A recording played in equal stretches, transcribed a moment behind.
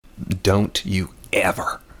don't you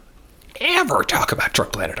ever talk about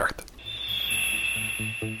Truck Planet Earth.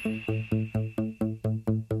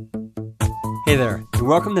 Hey there, and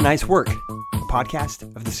welcome to Nice Work, a podcast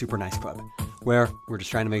of the Super Nice Club, where we're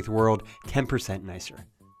just trying to make the world 10% nicer.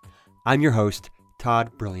 I'm your host,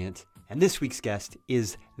 Todd Brilliant, and this week's guest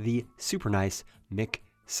is the super nice Mick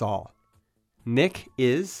Saul. Mick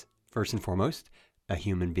is, first and foremost, a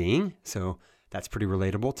human being, so that's pretty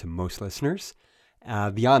relatable to most listeners.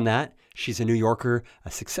 Beyond that, she's a New Yorker,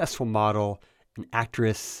 a successful model, an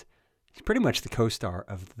actress. She's pretty much the co-star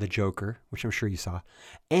of The Joker, which I'm sure you saw,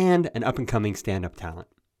 and an up-and-coming stand-up talent.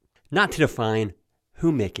 Not to define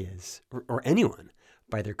who Mick is, or anyone,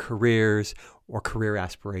 by their careers or career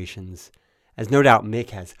aspirations, as no doubt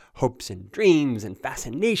Mick has hopes and dreams and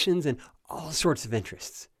fascinations and all sorts of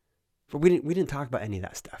interests. But we didn't talk about any of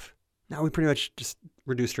that stuff. No, we pretty much just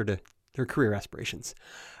reduced her to her career aspirations.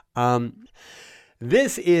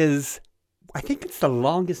 This is, I think it's the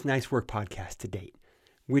longest Nice Work podcast to date,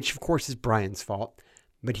 which of course is Brian's fault,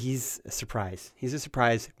 but he's a surprise. He's a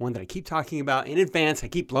surprise, one that I keep talking about in advance. I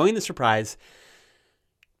keep blowing the surprise,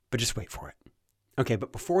 but just wait for it. Okay,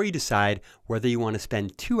 but before you decide whether you want to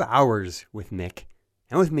spend 2 hours with Mick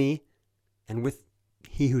and with me and with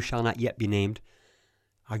he who shall not yet be named,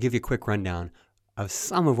 I'll give you a quick rundown of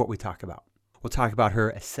some of what we talk about. We'll talk about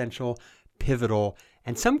her essential, pivotal,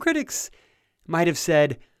 and some critics might have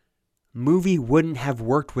said movie wouldn't have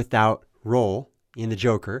worked without role in The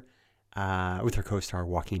Joker with her co-star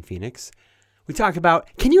Joaquin Phoenix. We talk about,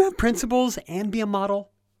 can you have principles and be a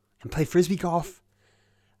model and play Frisbee golf?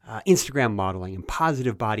 Instagram modeling and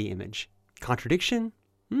positive body image. Contradiction?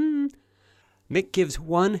 Mick gives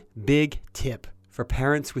one big tip for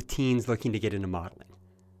parents with teens looking to get into modeling,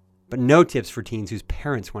 but no tips for teens whose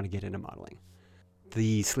parents want to get into modeling.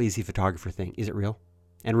 The sleazy photographer thing, is it real?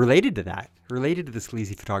 And related to the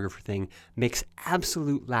sleazy photographer thing, Mick's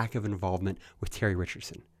absolute lack of involvement with Terry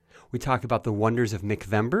Richardson. We talk about the wonders of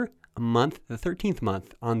Mickvember, a month, the 13th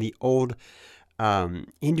month on the old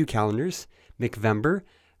Hindu calendars. Mickvember.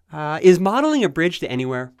 Is modeling a bridge to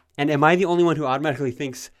anywhere? And am I the only one who automatically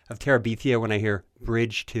thinks of Terabithia when I hear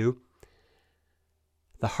bridge to?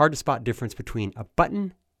 The hard to spot difference between a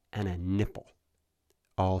button and a nipple.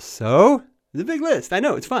 Also, the big list. I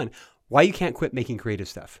know, it's fun. Why you can't quit making creative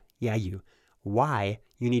stuff. Yeah, you. Why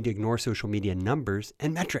you need to ignore social media numbers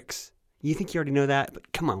and metrics. You think you already know that,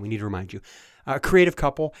 but come on, we need to remind you. A creative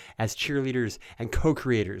couple as cheerleaders and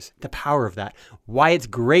co-creators. The power of that. Why it's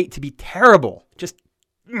great to be terrible. Just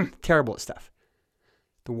terrible at stuff.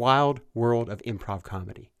 The wild world of improv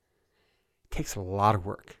comedy. It takes a lot of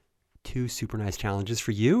work. 2 super nice challenges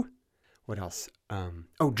for you. What else?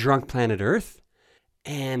 Drunk Planet Earth.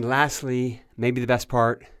 And lastly, maybe the best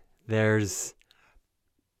part, there's,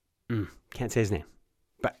 can't say his name,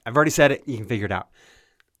 but I've already said it. You can figure it out.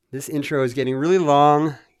 This intro is getting really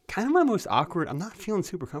long. Kind of my most awkward. I'm not feeling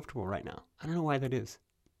super comfortable right now. I don't know why that is.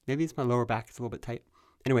 Maybe it's my lower back. It's a little bit tight.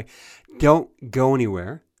 Anyway, don't go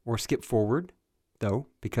anywhere or skip forward, though,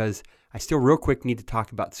 because I still real quick need to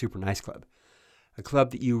talk about the Super Nice Club, a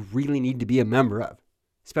club that you really need to be a member of,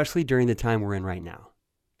 especially during the time we're in right now.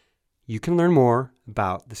 You can learn more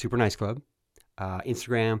about the Super Nice Club,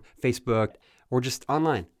 Instagram, Facebook, or just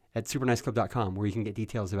online at superniceclub.com, where you can get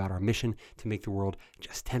details about our mission to make the world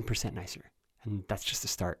just 10% nicer. And that's just a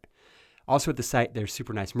start. Also at the site, there's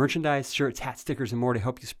super nice merchandise, shirts, hats, stickers, and more to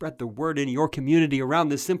help you spread the word in your community around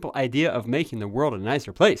this simple idea of making the world a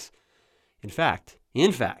nicer place. In fact,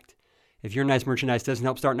 if your nice merchandise doesn't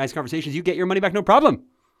help start nice conversations, you get your money back, no problem.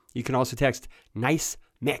 You can also text Nice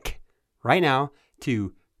Mick right now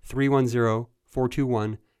to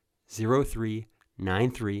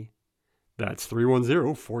 310-421-0393. That's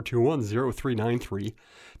 310-421-0393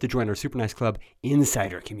 to join our Super Nice Club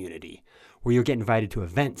Insider community, where you'll get invited to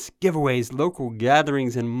events, giveaways, local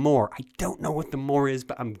gatherings, and more. I don't know what the more is,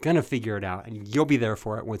 but I'm going to figure it out, and you'll be there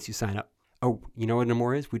for it once you sign up. Oh, you know what the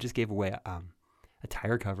more is? We just gave away a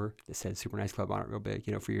tire cover that says Super Nice Club on it real big,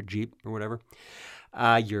 for your Jeep or whatever.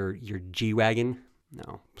 Your G-Wagon.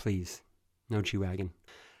 No, please. No G-Wagon.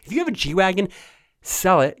 If you have a G-Wagon,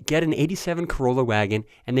 sell it, get an 87 Corolla wagon,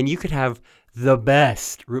 and then you could have the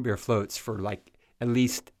best root beer floats for at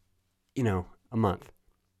least, a month.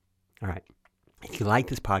 All right. If you like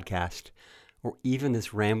this podcast or even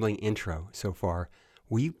this rambling intro so far,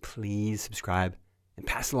 will you please subscribe and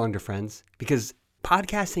pass it along to friends? Because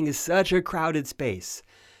podcasting is such a crowded space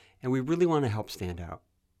and we really want to help stand out.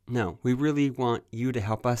 No, we really want you to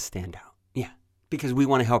help us stand out. Yeah, because we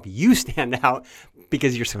want to help you stand out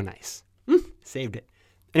because you're so nice. Saved it.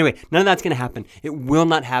 Anyway, none of that's going to happen. It will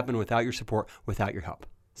not happen without your support, without your help.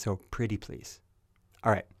 So pretty please.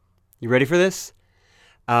 All right, You ready for this?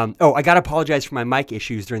 I got to apologize for my mic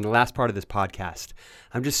issues during the last part of this podcast.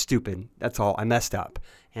 I'm just stupid. That's all. I messed up.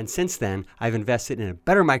 And since then, I've invested in a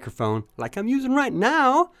better microphone like I'm using right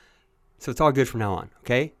now. So it's all good from now on,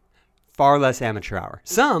 okay? Far less amateur hour.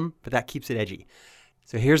 Some, but that keeps it edgy.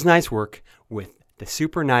 So here's nice work with the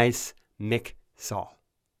super nice Mick Saul.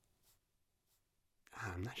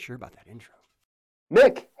 I'm not sure about that intro.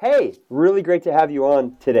 Mick, hey, really great to have you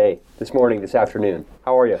on today, this morning, this afternoon.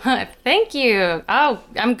 How are you? Thank you. Oh,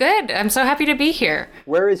 I'm good. I'm so happy to be here.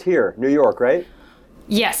 Where is here? New York, right?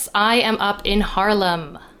 Yes, I am up in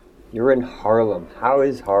Harlem. You're in Harlem. How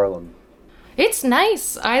is Harlem? It's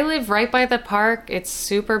nice. I live right by the park. It's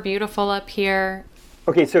super beautiful up here.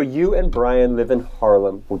 Okay, so you and Brian live in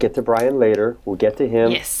Harlem. We'll get to Brian later. We'll get to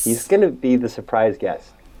him. Yes. He's going to be the surprise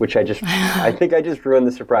guest, which I think I just ruined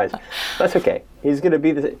the surprise. That's okay. He's going to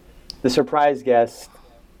be the surprise guest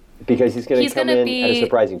because he's going to come in at a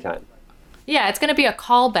surprising time. Yeah, it's going to be a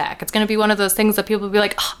callback. It's going to be one of those things that people will be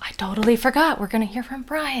like, oh, I totally forgot. We're going to hear from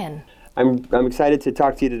Brian. I'm excited to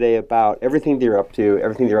talk to you today about everything they're up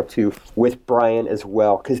to with Brian as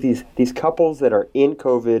well, because these couples that are in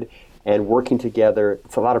COVID and working together,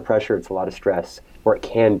 it's a lot of pressure, it's a lot of stress, or it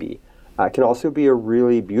can be. It can also be a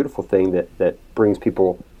really beautiful thing that brings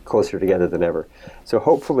people closer together than ever. So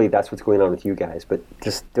hopefully that's what's going on with you guys, but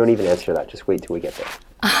just don't even answer that. Just wait till we get there.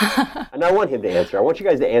 And I want him to answer. I want you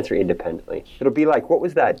guys to answer independently. It'll be like, what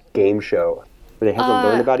was that game show where they had to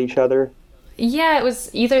learn about each other? Yeah, it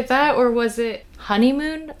was either that or was it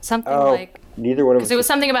Honeymoon? Something like... Neither one of us. Because it was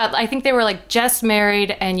something about, I think they were like just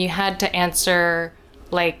married and you had to answer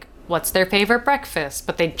like, what's their favorite breakfast?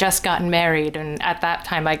 But they'd just gotten married, and at that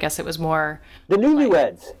time, I guess it was more... The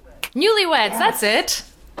Newlyweds. Newlyweds, yes. That's it.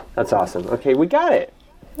 That's awesome. Okay, we got it.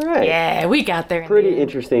 All right. Yeah, we got there. Pretty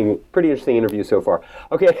interesting interview so far.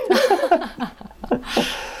 Okay.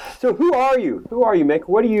 So who are you? Who are you, Mick?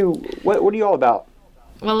 What are you all about?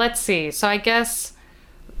 Well, let's see. So I guess,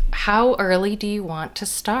 how early do you want to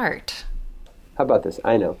start? How about this?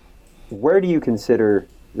 I know. Where do you consider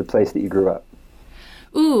the place that you grew up?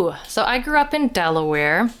 Ooh, so I grew up in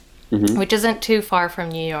Delaware, which isn't too far from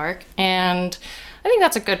New York, and I think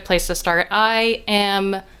that's a good place to start. I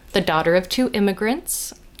am the daughter of two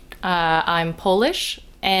immigrants. I'm Polish,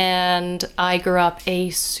 and I grew up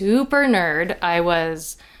a super nerd. I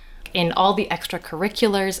was in all the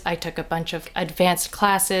extracurriculars. I took a bunch of advanced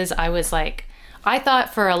classes. I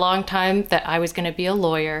thought for a long time that I was going to be a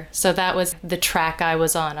lawyer, so that was the track I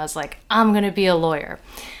was on. I was like, I'm going to be a lawyer.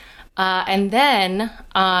 And then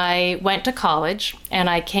I went to college, and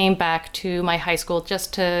I came back to my high school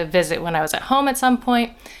just to visit when I was at home at some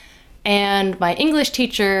point. And my English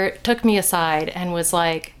teacher took me aside and was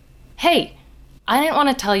like, hey, I didn't want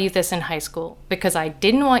to tell you this in high school because I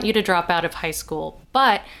didn't want you to drop out of high school,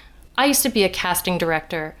 but I used to be a casting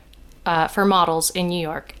director for models in New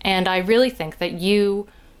York, and I really think that you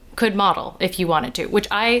could model if you wanted to, which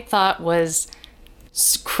I thought was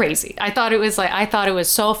crazy. I thought it was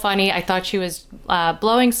so funny. I thought she was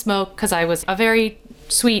blowing smoke because I was a very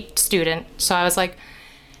sweet student. So I was like,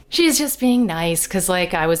 she's just being nice because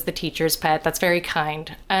like I was the teacher's pet. That's very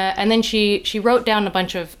kind. And then she wrote down a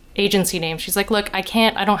bunch of agency names. She's like, look, I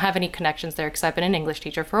don't have any connections there because I've been an English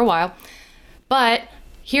teacher for a while. But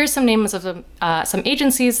here's some names of some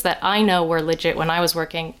agencies that I know were legit when I was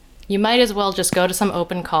working. You might as well just go to some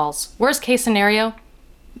open calls. Worst case scenario,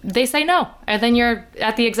 they say no, and then you're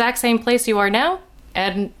at the exact same place you are now,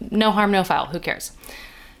 and no harm, no foul. Who cares?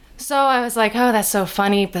 So I was like, oh, that's so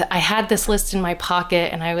funny. But I had this list in my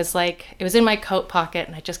pocket, and I was like, it was in my coat pocket,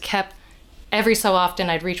 and I just kept, every so often,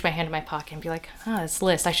 I'd reach my hand in my pocket and be like, oh, this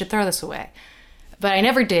list, I should throw this away. But I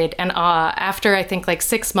never did. And after I think like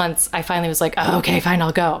 6 months, I finally was like, oh, okay, fine,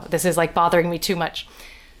 I'll go. This is like bothering me too much.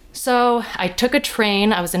 So I took a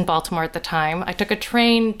train. I was in Baltimore at the time. I took a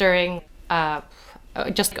train during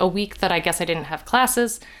just a week that I guess I didn't have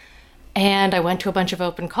classes, and I went to a bunch of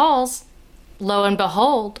open calls. Lo and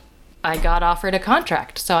behold, I got offered a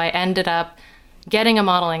contract. So I ended up getting a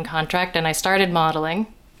modeling contract, and I started modeling.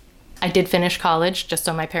 I did finish college just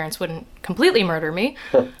so my parents wouldn't completely murder me.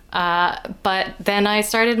 But then I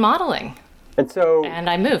started modeling. And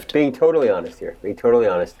I moved. Being totally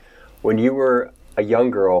honest, when you were a young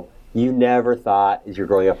girl, you never thought as you're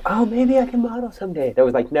growing up, oh, maybe I can model someday. That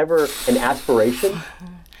was like never an aspiration?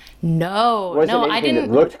 No, I didn't.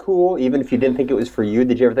 That looked cool, even if you didn't think it was for you?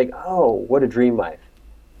 Did you ever think, oh, what a dream life?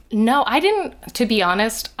 No, I didn't. To be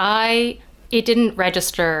honest, it didn't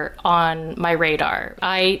register on my radar.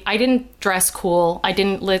 I didn't dress cool. I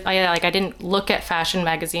didn't look at fashion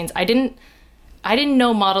magazines. I didn't I didn't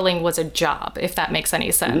know modeling was a job, if that makes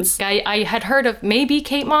any sense. I had heard of maybe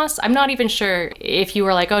Kate Moss. I'm not even sure if you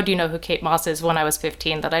were like, oh, do you know who Kate Moss is when I was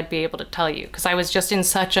 15, that I'd be able to tell you. Because I was just in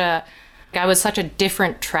such a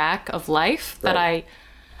different track of life that I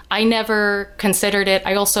never considered it.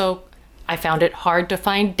 I found it hard to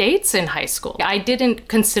find dates in high school. I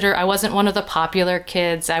wasn't one of the popular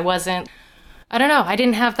kids. I don't know. I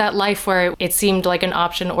didn't have that life where it seemed like an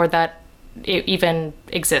option or that it even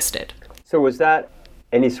existed. So was that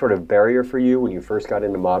any sort of barrier for you when you first got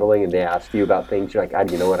into modeling and they asked you about things? You're like,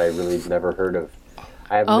 you know what, I really never heard of.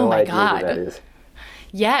 I have no idea what that is.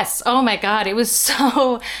 Yes. Oh my God. It was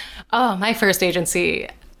so, my first agency,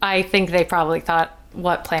 I think they probably thought,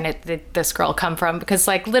 what planet did this girl come from? Because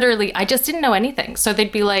like literally, I just didn't know anything. So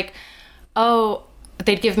they'd be like,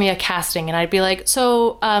 they'd give me a casting and I'd be like,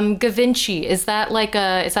 so Givenchy, is that like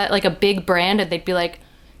a big brand? And they'd be like,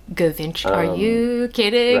 Givenchy, are you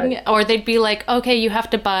kidding? Right. Or they'd be like, okay,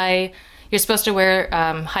 you're supposed to wear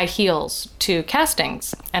high heels to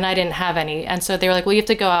castings. And I didn't have any. And so they were like, well, you have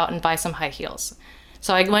to go out and buy some high heels.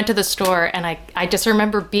 So I went to the store and I just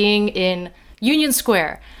remember being in Union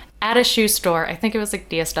Square at a shoe store. I think it was like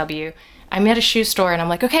DSW. I'm at a shoe store and I'm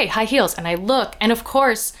like, okay, high heels. And I look, and of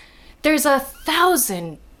course, there's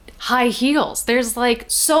 1,000 high heels. There's like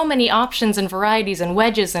so many options and varieties and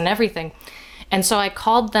wedges and everything. And so I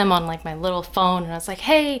called them on like my little phone and I was like,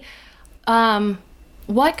 hey,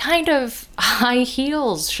 what kind of high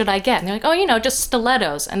heels should I get? And they're like, oh, just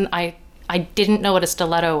stilettos. And I didn't know what a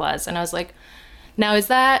stiletto was. And I was like, now is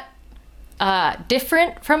that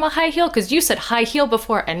different from a high heel? Because you said high heel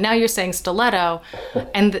before and now you're saying stiletto.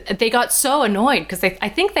 And they got so annoyed because I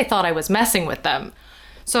think they thought I was messing with them.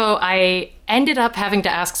 So I ended up having to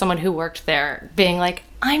ask someone who worked there, being like,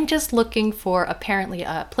 I'm just looking for apparently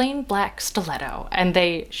a plain black stiletto. And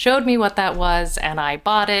they showed me what that was and I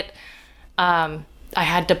bought it. I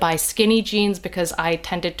had to buy skinny jeans because I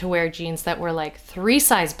tended to wear jeans that were like 3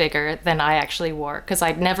 sizes bigger than I actually wore, because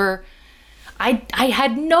I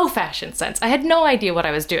had no fashion sense. I had no idea what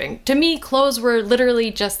I was doing. To me, clothes were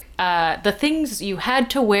literally just the things you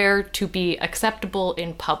had to wear to be acceptable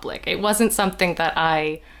in public. It wasn't something that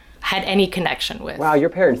I had any connection with. Wow, your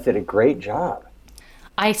parents did a great job.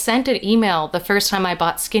 I sent an email the first time I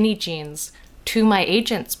bought skinny jeans to my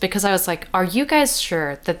agents because I was like, are you guys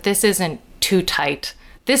sure that this isn't too tight?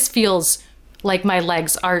 This feels like my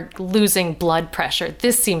legs are losing blood pressure.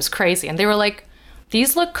 This seems crazy. And they were like,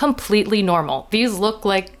 these look completely normal. These look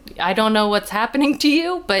like, I don't know what's happening to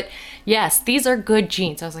you, but yes, these are good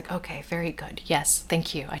jeans. I was like, okay, very good. Yes,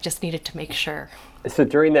 thank you. I just needed to make sure. So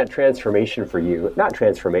during that transformation for you, not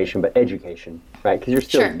transformation, but education, right? Because you're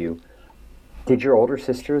still you. Did your older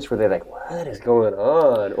sisters, were they like, what is going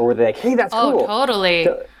on? Or were they like, hey, that's cool? Oh, totally.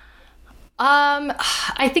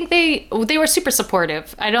 I think they were super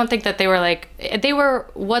supportive. I don't think that they were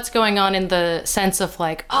what's going on in the sense of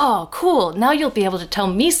like, oh, cool, now you'll be able to tell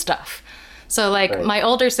me stuff. So like my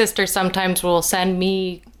older sister sometimes will send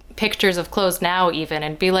me pictures of clothes now even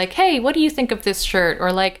and be like, hey, what do you think of this shirt?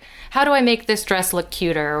 Or like, how do I make this dress look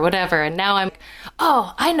cuter or whatever? And now I'm,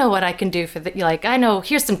 oh, I know what I can do for like, I know,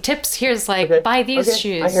 here's some tips. Here's like, buy these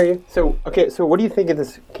shoes. I hear you. So what do you think of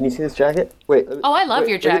this? Can you see this jacket? Wait. Oh, I love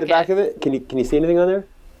your jacket. Look at the back of it. Can you see anything on there?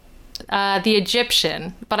 The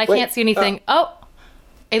Egyptian, but I can't see anything.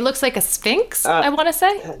 It looks like a sphinx, I want to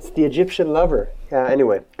say. It's the Egyptian lover.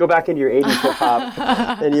 Anyway, go back into your 80s hip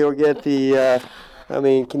hop and you'll get the,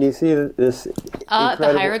 can you see this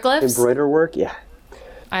incredible the hieroglyphs? Embroider work? Yeah.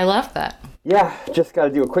 I love that. Yeah, just got to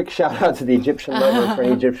do a quick shout out to the Egyptian lover for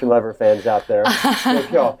any Egyptian lover fans out there.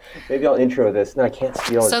 Maybe I'll intro this. No, I can't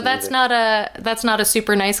steal it. So that's not a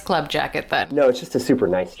super nice club jacket then. No, it's just a super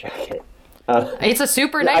nice jacket. It's a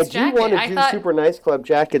super nice jacket. I do want to do super nice club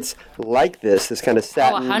jackets like this kind of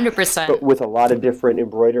satin. 100%. But with a lot of different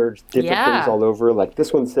embroidered things all over. Like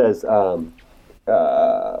this one says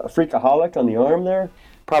Freakaholic on the arm there.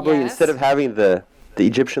 Probably instead of having the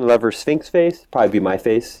Egyptian lover Sphinx face, probably be my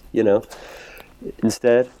face,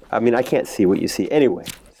 instead. I can't see what you see. Anyway,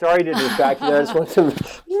 sorry to distract you there. I just want some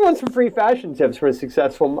free fashion tips for a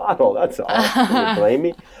successful model. That's all. Don't blame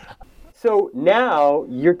me. So now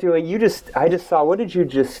you're doing, you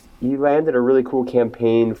landed a really cool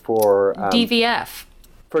campaign for... DVF.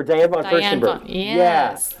 For Diane von Furstenberg.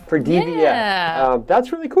 Yes. Yeah, for DVF. Yeah.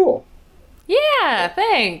 That's really cool. Yeah,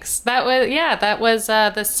 thanks. That was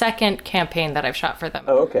the second campaign that I've shot for them.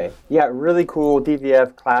 Oh, okay. Yeah, really cool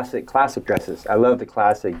DVF classic dresses. I love the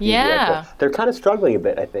classic DVF. Yeah. They're kind of struggling a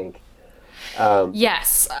bit, I think.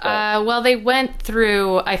 Yes. Well, they went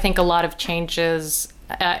through, I think, a lot of changes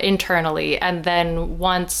internally. And then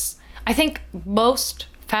once, I think most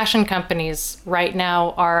fashion companies right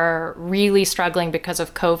now are really struggling because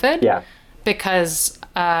of COVID. Yeah. Because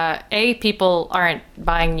people aren't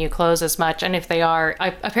buying new clothes as much, and if they are,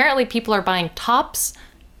 apparently people are buying tops,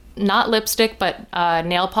 not lipstick, but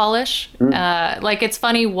nail polish. Like, it's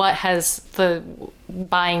funny what has the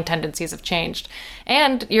buying tendencies have changed,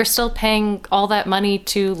 and you're still paying all that money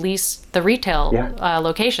to lease the retail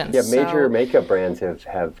locations. Yeah, major makeup brands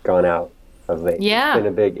have gone out of late. Yeah,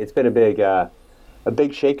 it's been a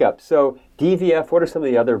big shakeup. So DVF, what are some of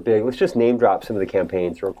the other big? Let's just name drop some of the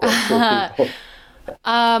campaigns real quick.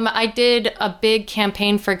 I did a big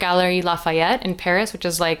campaign for Galeries Lafayette in Paris, which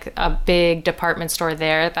is like a big department store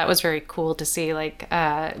there. That was very cool to see, like,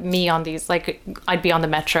 me on these, like, I'd be on the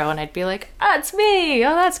metro and I'd be like, it's me.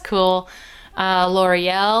 Oh, that's cool.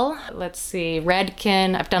 L'Oreal, let's see,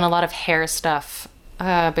 Redken. I've done a lot of hair stuff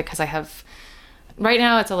because I have, right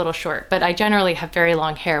now it's a little short, but I generally have very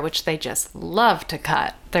long hair, which they just love to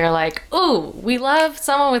cut. They're like, ooh, we love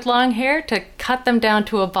someone with long hair to cut them down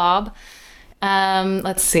to a bob.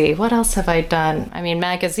 Let's see, what else have I done? I mean,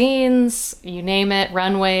 magazines, you name it,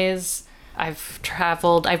 runways. I've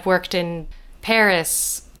traveled, I've worked in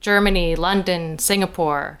Paris, Germany, London,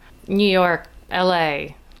 Singapore, New York, LA.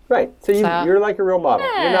 Right, so you're like a real model.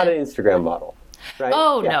 Yeah. You're not an Instagram model, right?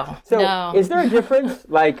 Oh, yeah. no, So no. is there a difference?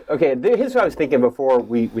 Like, okay, here's what I was thinking before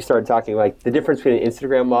we started talking, like the difference between an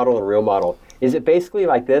Instagram model and a real model. Is it basically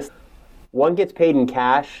like this? One gets paid in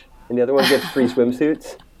cash and the other one gets free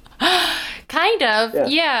swimsuits? Kind of,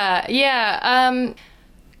 yeah.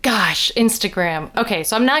 Gosh, Instagram. Okay,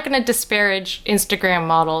 so I'm not going to disparage Instagram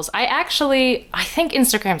models. I think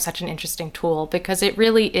Instagram is such an interesting tool because it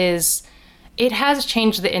really is, it has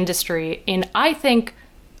changed the industry in, I think,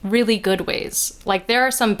 really good ways. Like, there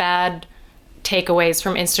are some bad takeaways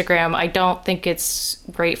from Instagram. I don't think it's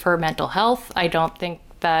great for mental health. I don't think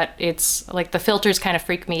that it's, like, the filters kind of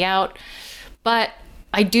freak me out. But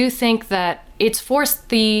I do think that it's forced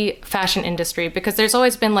the fashion industry, because there's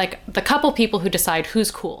always been like the couple people who decide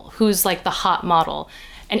who's cool, who's like the hot model.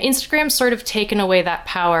 And Instagram's sort of taken away that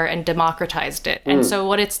power and democratized it. And so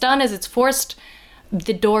what it's done is it's forced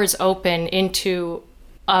the doors open into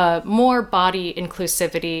more body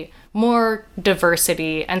inclusivity, more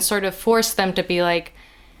diversity, and sort of forced them to be like,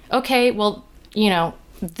 okay, well, you know,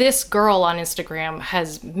 this girl on Instagram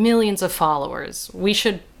has millions of followers. We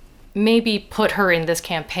should maybe put her in this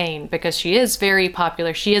campaign because she is very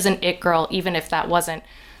popular. She is an it girl, even if that wasn't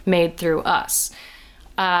made through us.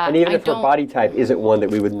 And even if her body type isn't one that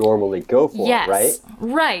we would normally go for, right?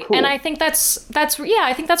 Right. Cool. And I think that's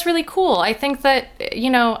I think that's really cool. I think that, you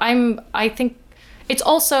know, I think it's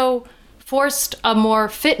also forced a more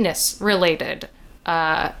fitness related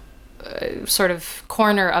sort of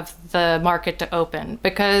corner of the market to open,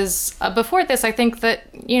 because before this, I think that,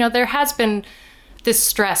 you know, there has been this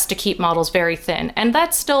stress to keep models very thin, and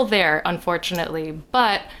that's still there, unfortunately.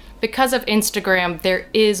 But because of Instagram, there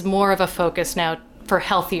is more of a focus now for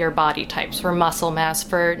healthier body types, for muscle mass,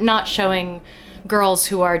 for not showing girls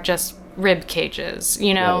who are just rib cages,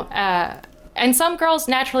 you know. Right. And some girls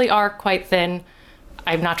naturally are quite thin.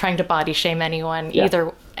 I'm not trying to body shame anyone. Yeah.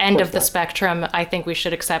 Either end of the spectrum, I think we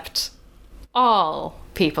should accept all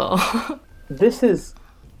people. This is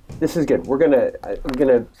good. I'm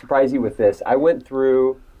gonna surprise you with this. I went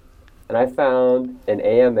through and I found an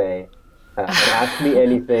AMA, an Ask Me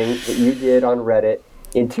Anything that you did on Reddit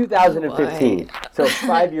in 2015. So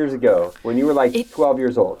 5 years ago, when you were like 12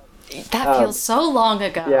 years old. That feels so long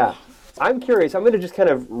ago. Yeah. I'm curious. I'm going to just kind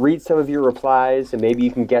of read some of your replies, and maybe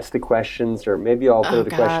you can guess the questions, or maybe I'll put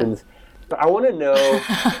the questions. But I want to know.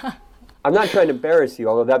 I'm not trying to embarrass you,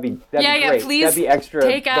 although that'd be great. Please that'd be extra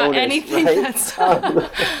take out bonus, anything right? that's...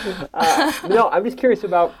 No, I'm just curious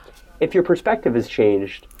about if your perspective has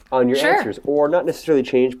changed on your answers, or not necessarily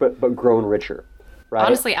changed, but grown richer, right?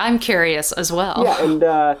 Honestly, I'm curious as well. Yeah,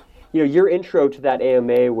 and you know, your intro to that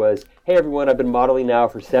AMA was, "Hey everyone, I've been modeling now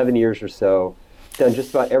for 7 years or so. Done just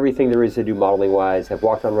about everything there is to do modeling-wise. I've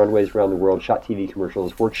walked on runways around the world, shot TV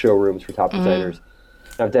commercials, worked showrooms for top designers.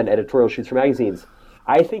 And I've done editorial shoots for magazines.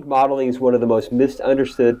 I think modeling is one of the most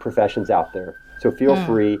misunderstood professions out there. So feel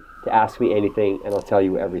free to ask me anything, and I'll tell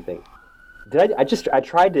you everything." I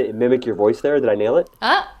tried to mimic your voice there. Did I nail it?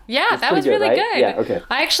 Yeah, that was really good. Yeah, okay.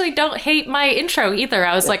 I actually don't hate my intro either.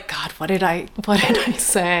 I was like, God, what did I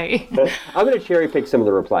say? I'm going to cherry pick some of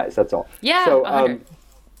the replies. That's all. Yeah. So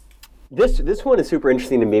this one is super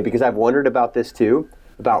interesting to me because I've wondered about this too.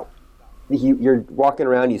 About you're walking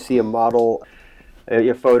around, you see a model,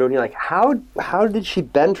 your photo, and you're like, how did she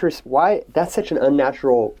bend her? Why? That's such an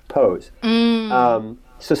unnatural pose.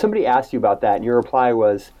 So somebody asked you about that, and your reply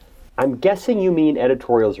was, "I'm guessing you mean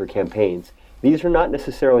editorials or campaigns. these are not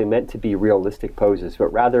necessarily meant to be realistic poses, but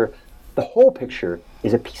rather the whole picture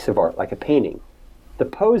is a piece of art, like a painting. The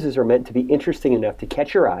poses are meant to be interesting enough to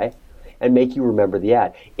catch your eye and make you remember the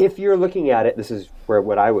ad. If you're looking at it, this is where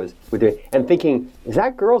what I was with it, and thinking, is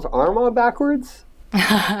that girl's arm on backwards?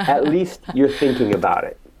 At least you're thinking about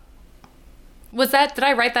it. Did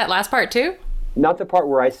I write that last part too? Not the part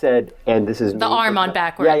where I said, and this is the arm on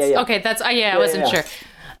backwards. Yeah. Okay, I wasn't sure.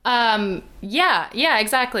 Yeah,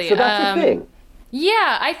 exactly. So that's the thing.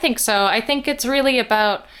 Yeah, I think so. I think it's really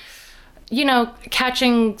about,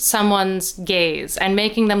 catching someone's gaze and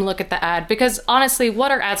making them look at the ad. Because honestly, what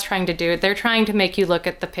are ads trying to do? They're trying to make you look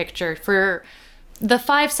at the picture for the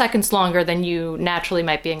 5 seconds longer than you naturally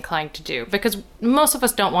might be inclined to do. Because most of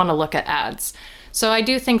us don't want to look at ads. So I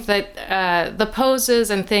do think that the poses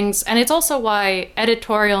and things, and it's also why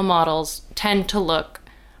editorial models tend to look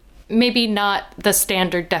maybe not the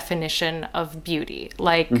standard definition of beauty.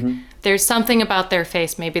 Like there's something about their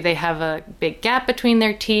face. Maybe they have a big gap between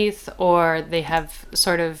their teeth, or they have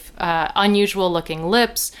sort of unusual looking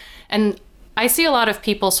lips. And I see a lot of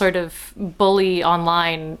people sort of bully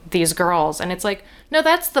online these girls, and it's like, no,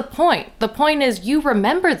 that's the point. The point is you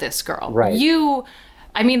remember this girl. Right.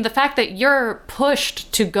 The fact that you're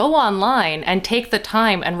pushed to go online and take the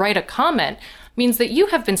time and write a comment means that you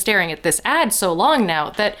have been staring at this ad so long now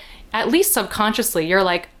that at least subconsciously you're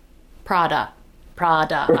like, Prada,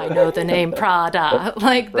 I know the name Prada.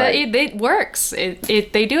 Like, right. It works.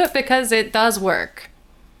 They do it because it does work.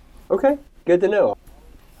 Okay, good to know.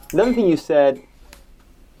 Another thing you said,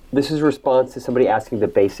 this is a response to somebody asking the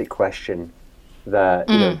basic question that,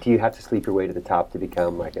 do you have to sleep your way to the top to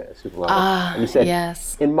become like a supermodel? And you said,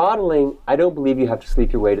 yes. In modeling, I don't believe you have to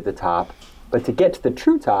sleep your way to the top, but to get to the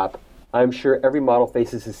true top, I'm sure every model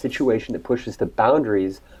faces a situation that pushes the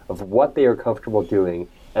boundaries of what they are comfortable doing,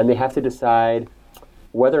 and they have to decide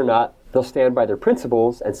whether or not they'll stand by their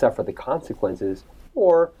principles and suffer the consequences,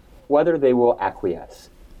 or whether they will acquiesce.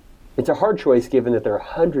 It's a hard choice given that there are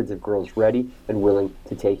hundreds of girls ready and willing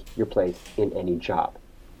to take your place in any job.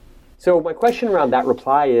 So my question around that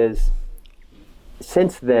reply is,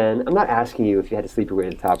 since then, I'm not asking you if you had to sleep your way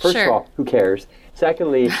to the top. First of all, who cares?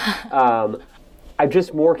 Secondly, I'm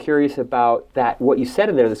just more curious about what you said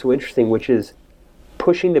in there that's so interesting, which is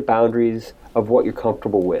pushing the boundaries of what you're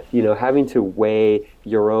comfortable with. Having to weigh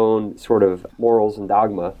your own sort of morals and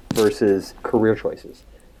dogma versus career choices.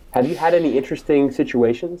 Have you had any interesting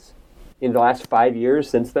situations in the last 5 years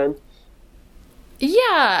since then?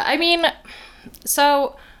 Yeah,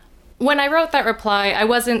 so when I wrote that reply, I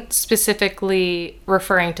wasn't specifically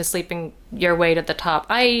referring to sleeping your way to the top.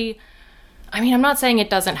 I'm not saying it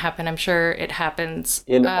doesn't happen. I'm sure it happens.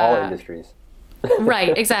 In all industries.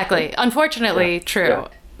 Right, exactly. Unfortunately, true.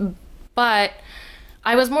 Yeah. But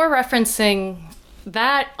I was more referencing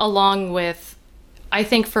that along with, I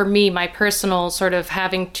think for me, my personal sort of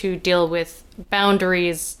having to deal with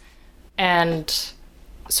boundaries and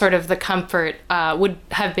sort of the comfort would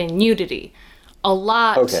have been nudity. A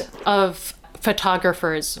lot of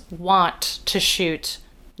photographers want to shoot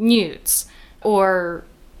nudes, or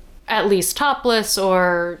at least topless,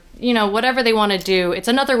 or whatever they want to do. It's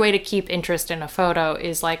another way to keep interest in a photo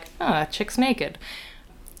is like, a chick's naked.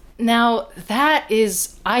 Now that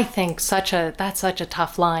is, I think, such a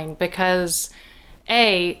tough line, because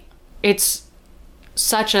it's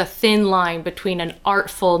such a thin line between an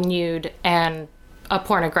artful nude and a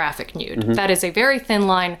pornographic nude. That is a very thin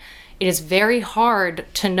line. It is very hard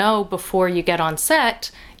to know before you get on set.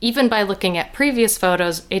 Even by looking at previous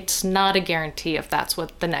photos, it's not a guarantee if that's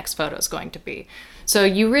what the next photo is going to be. So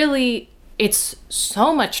it's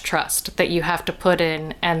so much trust that you have to put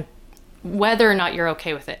in, and whether or not you're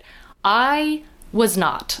okay with it. I was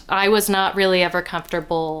not really ever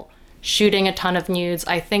comfortable shooting a ton of nudes.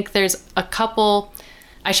 I think there's a couple.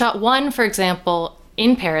 I shot one, for example,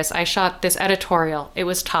 in Paris. I shot this editorial. It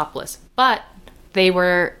was topless, but they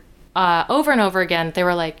were over and over again, they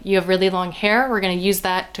were like, you have really long hair. We're going to use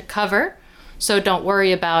that to cover. So don't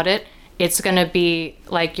worry about it. It's going to be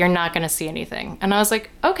like, you're not going to see anything. And I was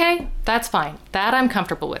like, okay, that's fine. That I'm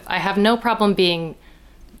comfortable with. I have no problem being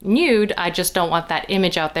nude. I just don't want that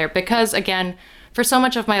image out there, because again, for so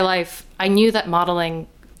much of my life, I knew that modeling,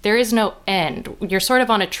 there is no end. You're sort of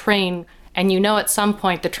on a train, and at some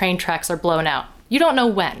point the train tracks are blown out. You don't know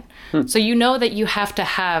when. So that you have to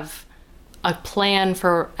have a plan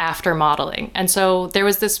for after modeling. And so there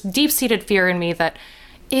was this deep-seated fear in me that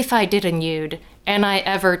if I did a nude and I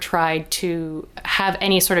ever tried to have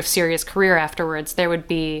any sort of serious career afterwards, there would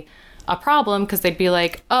be a problem, because they'd be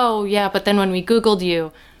like, oh yeah, but then when we Googled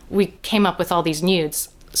you, we came up with all these nudes.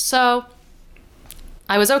 So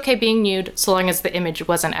I was okay being nude so long as the image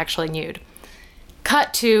wasn't actually nude.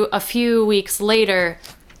 cut to a few weeks later,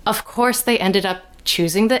 of course they ended up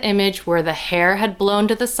choosing the image where the hair had blown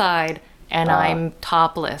to the side and I'm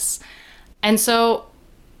topless. And so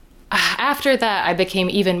after that, I became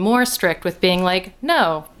even more strict with being like,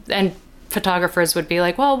 no. And photographers would be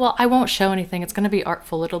like, well, I won't show anything. It's going to be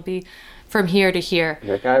artful. It'll be from here to here.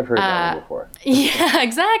 Like, I've heard that one before. Yeah,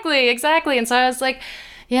 exactly. And so I was like,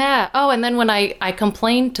 yeah. Oh, and then when I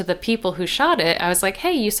complained to the people who shot it, I was like,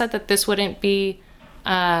 hey, you said that this wouldn't be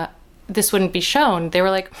shown. They were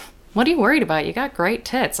like, what are you worried about? You got great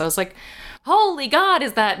tits. I was like, holy God,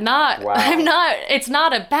 is that not? Wow. It's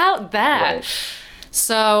not about that. Right.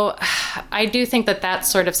 So I do think that that's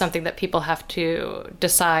sort of something that people have to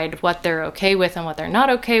decide what they're okay with and what they're not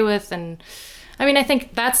okay with. And I mean, I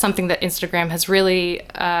think that's something that Instagram has really,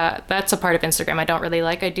 that's a part of Instagram I don't really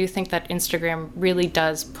like. I do think that Instagram really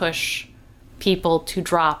does push people to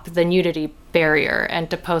drop the nudity barrier and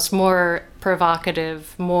to post more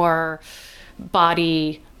provocative, more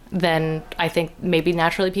body than I think maybe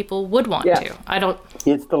naturally people would want to. I don't...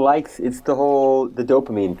 It's the likes, it's the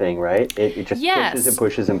dopamine thing, right? It just pushes and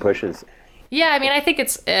pushes and pushes. Yeah, I mean, I think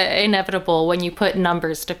it's inevitable when you put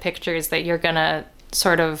numbers to pictures that you're going to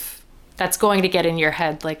sort of, that's going to get in your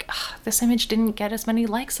head like, this image didn't get as many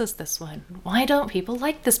likes as this one. Why don't people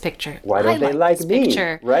like this picture? Why don't they like this me?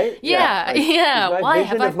 Picture? Right? Yeah. My Why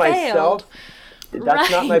vision have I of myself,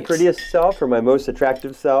 that's not my prettiest self or my most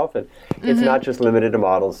attractive self. And it's not just limited to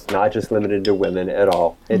models, not just limited to women at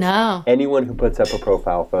all. It's anyone who puts up a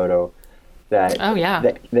profile photo that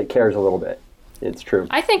cares a little bit. It's true.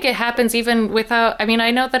 I think it happens even without, I mean,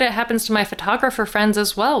 I know that it happens to my photographer friends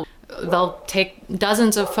as well. They'll take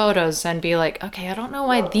dozens of photos and be like, okay, I don't know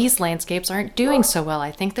why these landscapes aren't doing so well.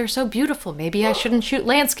 I think they're so beautiful. Maybe I shouldn't shoot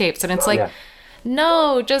landscapes. And it's like,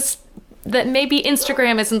 no, just that maybe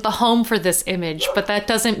Instagram isn't the home for this image, but that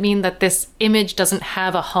doesn't mean that this image doesn't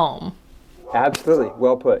have a home. Absolutely.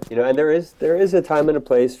 Well put. And there is a time and a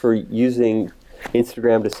place for using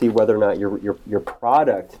Instagram to see whether or not your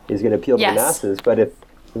product is going to appeal to the masses. But if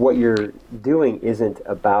what you're doing isn't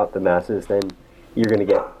about the masses, then you're going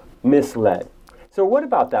to get misled. So what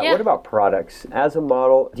about that? What about products? As a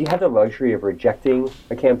model, do you have the luxury of rejecting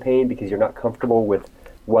a campaign because you're not comfortable with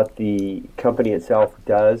what the company itself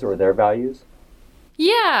does or their values?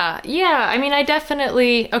 Yeah. I mean, I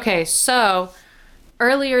definitely... Okay, so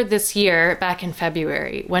earlier this year, back in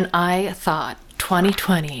February, when I thought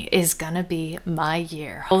 2020 is gonna be my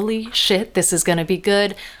year. Holy shit, this is gonna be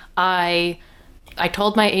good. I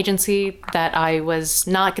told my agency that I was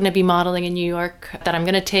not gonna be modeling in New York, that I'm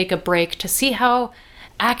gonna take a break to see how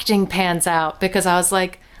acting pans out, because I was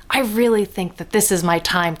like, I really think that this is my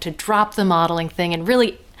time to drop the modeling thing and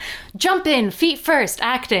really jump in, feet first,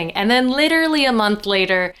 acting. And then literally a month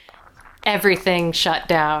later, everything shut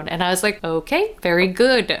down. And I was like, okay, very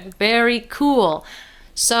good, very cool.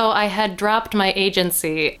 So I had dropped my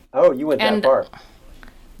agency. Oh, you went that far.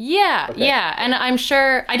 Yeah, Okay. yeah. And I'm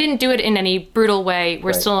sure I didn't do it in any brutal way.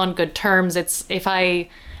 We're still on good terms. It's if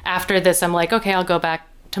after this, I'm like, okay, I'll go back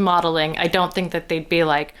to modeling. I don't think that they'd be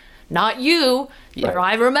like, not you. Right.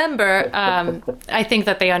 I remember. I think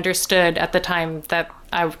that they understood at the time that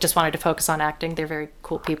I just wanted to focus on acting. They're very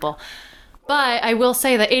cool people. But I will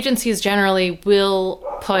say that agencies generally will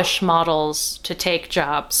push models to take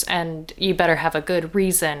jobs, and you better have a good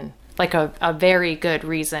reason, like a very good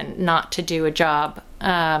reason not to do a job.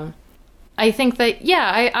 I think that,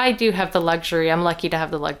 I do have the luxury. I'm lucky to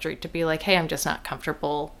have the luxury to be like, hey, I'm just not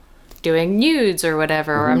comfortable doing nudes or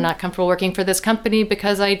whatever, or I'm not comfortable working for this company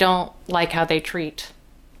because I don't like how they treat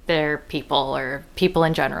their people or people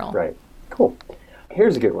in general. Right. Cool.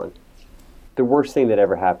 Here's a good one. The worst thing that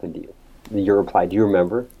ever happened to you. Your reply. Do you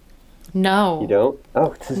remember? No. You don't?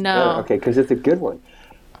 Oh, no. Okay, because it's a good one.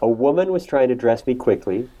 A woman was trying to dress me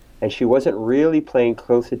quickly, and she wasn't really paying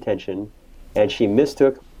close attention, and she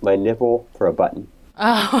mistook my nipple for a button.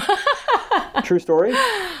 Oh. True story?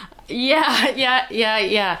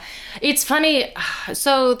 Yeah. It's funny.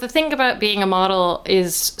 So the thing about being a model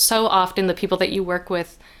is so often the people that you work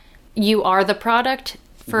with, you are the product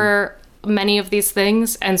for many of these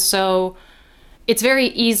things. And so it's very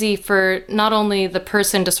easy for not only the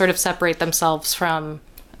person to sort of separate themselves from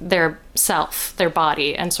their self, their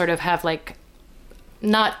body, and sort of have like,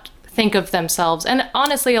 not think of themselves. And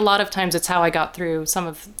honestly, a lot of times it's how I got through some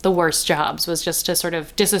of the worst jobs, was just to sort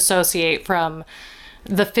of disassociate from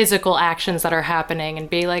the physical actions that are happening and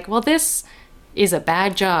be like, well, this is a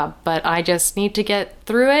bad job, but I just need to get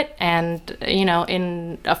through it. And,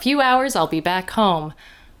 in a few hours, I'll be back home.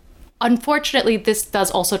 Unfortunately, this does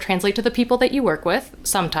also translate to the people that you work with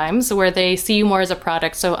sometimes, where they see you more as a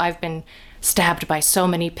product. So I've been stabbed by so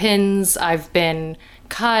many pins. I've been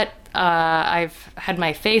cut. I've had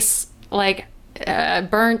my face like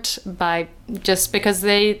burnt by just because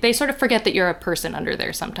they sort of forget that you're a person under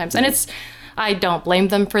there sometimes. And I don't blame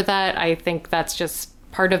them for that. I think that's just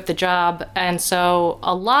part of the job. And so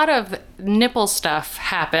a lot of nipple stuff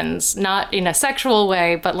happens, not in a sexual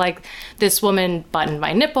way, but like this woman buttoned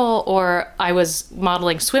my nipple, or I was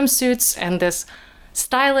modeling swimsuits and this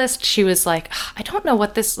stylist, she was like, I don't know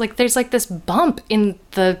what this, like, there's like this bump in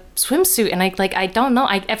the swimsuit. And I don't know.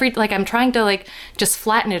 I'm trying to like just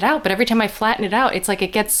flatten it out, but every time I flatten it out, it's like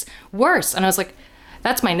it gets worse. And I was like,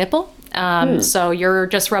 that's my nipple. So you're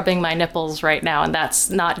just rubbing my nipples right now, and that's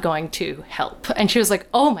not going to help. And she was like,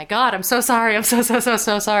 oh my God, I'm so sorry. I'm so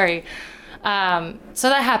sorry. So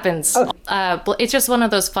that happens. It's just one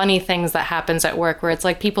of those funny things that happens at work where it's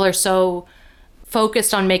like people are so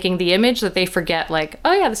focused on making the image that they forget, like,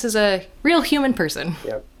 oh yeah, this is a real human person.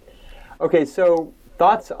 Yep. Okay, so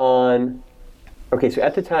thoughts on, so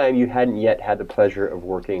at the time you hadn't yet had the pleasure of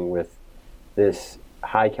working with this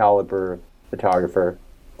high caliber photographer,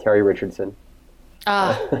 Terry Richardson. No,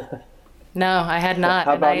 I had not.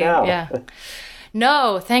 How about now? Yeah.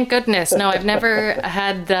 No, thank goodness. No, I've never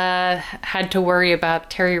had to worry about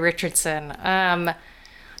Terry Richardson.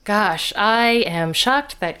 Gosh, I am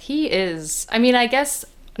shocked that he is. I mean, I guess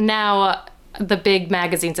now the big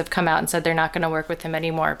magazines have come out and said they're not going to work with him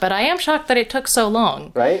anymore. But I am shocked that it took so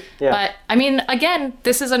long. Right? Yeah. But I mean, again,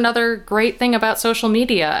 this is another great thing about social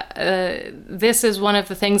media. This is one of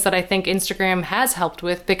the things that I think Instagram has helped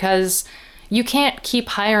with, because you can't keep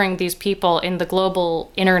hiring these people in the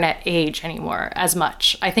global internet age anymore as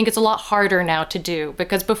much. I think it's a lot harder now to do,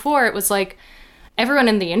 because before it was like everyone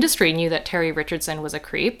in the industry knew that Terry Richardson was a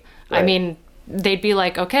creep. Right. I mean, they'd be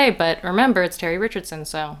like, okay, but remember, it's Terry Richardson,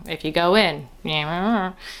 so if you go in,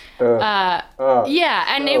 yeah,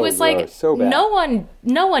 and it was like so bad. no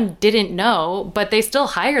one didn't know, but they still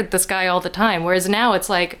hired this guy all the time. Whereas now it's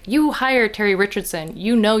like, you hire Terry Richardson,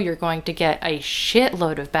 you know you're going to get a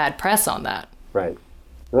shitload of bad press on that. Right.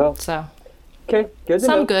 Well. So. Okay. Good to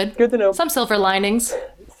know. Some good. Good to know. Some silver linings.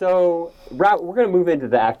 So, we're going to move into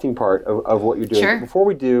the acting part of what you're doing. Sure. But before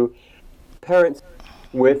we do, parents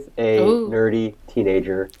with a nerdy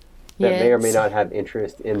teenager that may or may not have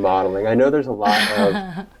interest in modeling. I know there's a lot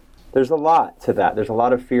to that. There's a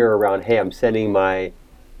lot of fear around, hey, I'm sending my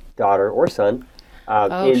daughter or son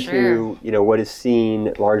into what is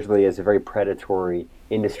seen largely as a very predatory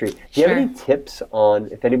industry. Do you have any tips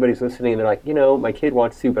on, if anybody's listening and they're like, my kid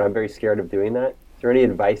wants to, but I'm very scared of doing that? Is there any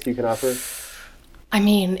advice you can offer? I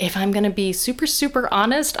mean, if I'm going to be super, super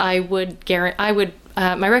honest, my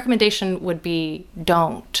recommendation would be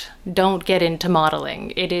don't get into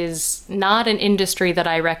modeling. It is not an industry that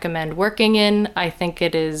I recommend working in. I think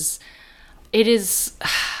it's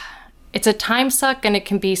a time suck, and it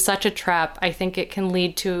can be such a trap. I think it can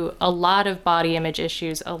lead to a lot of body image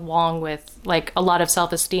issues, along with like a lot of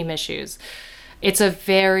self-esteem issues. It's a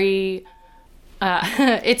very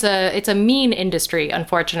it's a mean industry,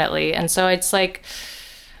 unfortunately. And so it's like,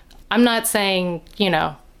 I'm not saying,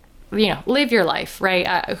 live your life,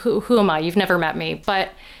 right? Who am I? You've never met me.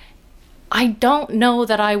 But I don't know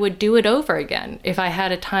that I would do it over again if I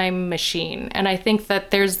had a time machine. And I think that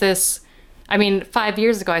there's this, 5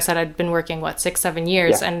 years ago, I said I'd been working, 6-7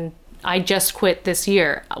 years, and I just quit this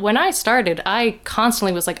year. When I started, I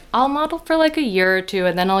constantly was like, I'll model for like a year or two,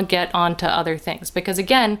 and then I'll get on to other things. Because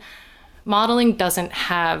again, modeling doesn't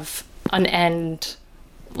have an end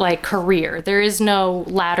like career. There is no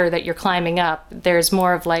ladder that you're climbing up. There's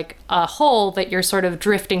more of like a hole that you're sort of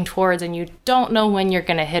drifting towards, and you don't know when you're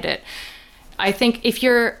going to hit it. I think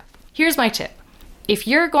here's my tip. If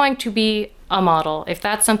you're going to be a model, if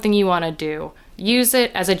that's something you want to do, use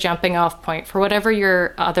it as a jumping off point for whatever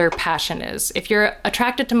your other passion is. If you're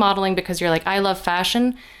attracted to modeling because you're like, I love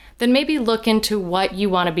fashion, then maybe look into what you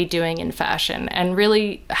want to be doing in fashion and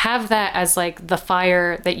really have that as like the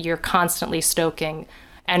fire that you're constantly stoking,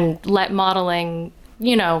 and let modeling,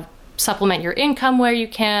 supplement your income where you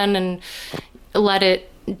can, and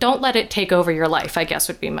don't let it take over your life, I guess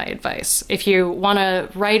would be my advice. If you want to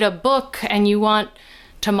write a book and you want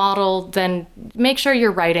to model, then make sure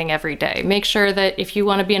you're writing every day. Make sure that if you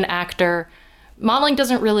want to be an actor, modeling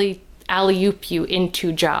doesn't really alley-oop you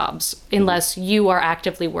into jobs unless you are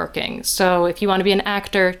actively working. So if you want to be an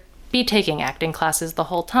actor, be taking acting classes the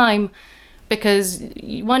whole time, because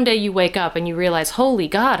one day you wake up and you realize, holy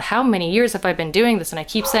God, how many years have I been doing this? And I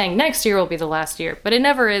keep saying next year will be the last year, but it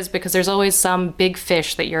never is, because there's always some big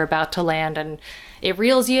fish that you're about to land, and it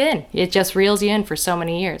reels you in. It just reels you in for so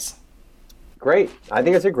many years. Great. I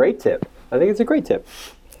think it's a great tip.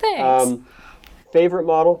 Thanks. favorite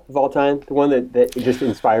model of all time? The one that just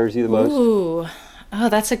inspires you the most? Ooh. Oh,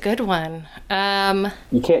 that's a good one.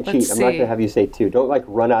 You can't cheat. I'm not going to have you say two. Don't like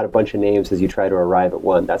run out a bunch of names as you try to arrive at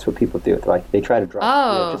one. That's what people do. They try to drop.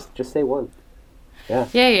 Oh. Just say one. Yeah.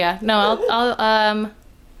 Yeah. No, I'll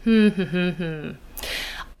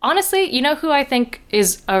Honestly, you know who I think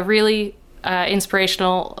is a really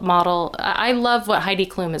inspirational model? I love what Heidi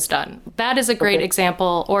Klum has done. That is a great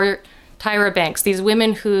example. Or Tyra Banks. These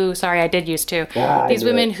women who, sorry, I did used to. These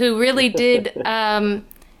women who really did,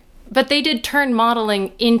 but they did turn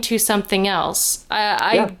modeling into something else.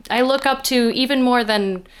 I look up to even more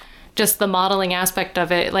than just the modeling aspect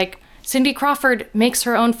of it. Like Cindy Crawford makes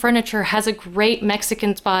her own furniture, has a great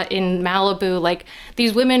Mexican spot in Malibu. Like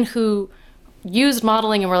these women who used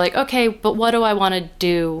modeling and were like, okay, but what do I want to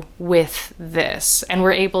do with this? And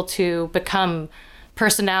we're able to become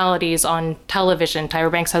personalities on television.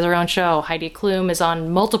 Tyra Banks has her own show. Heidi Klum is on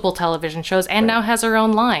multiple television shows and now has her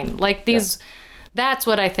own line. Like these, that's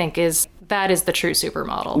what I think that is the true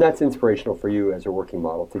supermodel. And that's inspirational for you as a working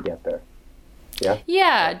model to get there. Yeah?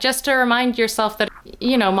 Yeah, just to remind yourself that,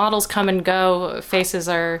 models come and go. Faces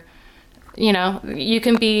are, you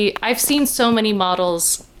can be, I've seen so many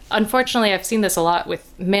models. Unfortunately, I've seen this a lot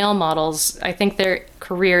with male models. I think their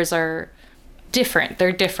careers are different.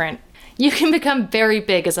 They're different. You can become very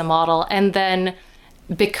big as a model, and then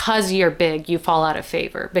because you're big, you fall out of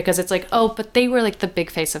favor because it's like, oh, but they were like the big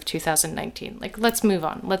face of 2019. Like, let's move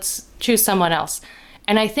on. Let's choose someone else.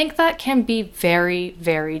 And I think that can be very,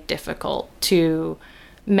 very difficult to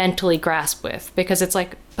mentally grasp with because it's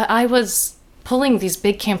like, but I was pulling these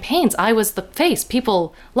big campaigns. I was the face.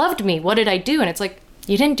 People loved me. What did I do? And it's like,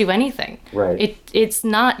 you didn't do anything. Right. It's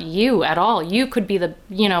not you at all. You could be the,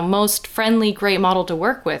 most friendly, great model to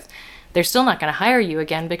work with. They're still not going to hire you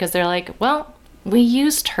again because they're like, well, we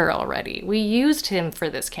used her already. We used him for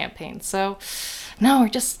this campaign. So no,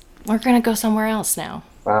 we're going to go somewhere else now.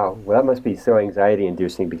 Wow. Well, that must be so anxiety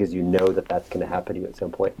inducing because you know that that's going to happen to you at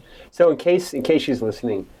some point. So in case she's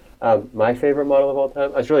listening, my favorite model of all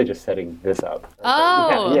time, I was really just setting this up.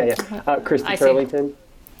 Oh. Yeah. Christy Turlington.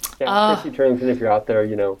 Yeah, Christy Turlington, if you're out there,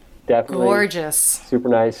 definitely. Gorgeous. Super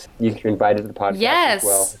nice. You're invited to the podcast as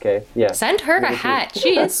well. Okay. Yeah. Send her a hat.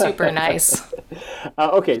 She is super nice.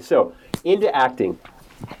 Okay, so into acting,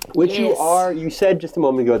 which you said just a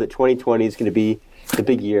moment ago that 2020 is going to be the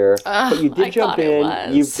big year, but you did jump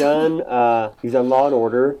in. You've done Law and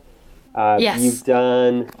Order. Yes. You've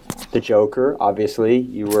done The Joker. Obviously,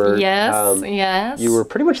 you were. Yes. You were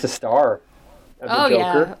pretty much the star of The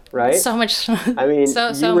Joker, right? So much. I mean,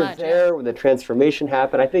 you were there when the transformation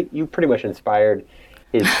happened. I think you pretty much inspired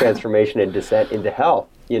his transformation and descent into hell.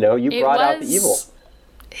 You brought out the evil.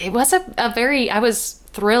 It was I was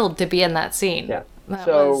thrilled to be in that scene. Yeah. That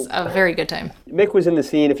was a very good time. Mick was in the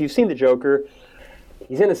scene. If you've seen The Joker,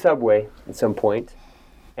 he's in a subway at some point,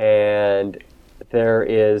 and there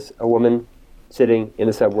is a woman sitting in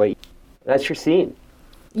the subway. That's your scene.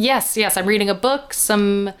 Yes. I'm reading a book.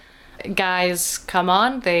 Some guys come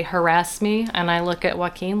on, they harass me, and I look at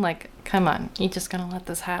Joaquin like, come on, you just gonna let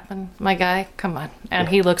this happen? My guy, come on. And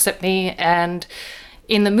he looks at me, and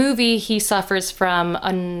in the movie, he suffers from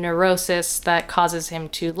a neurosis that causes him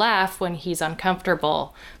to laugh when he's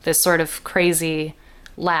uncomfortable. This sort of crazy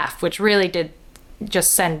laugh, which really did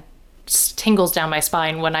just send tingles down my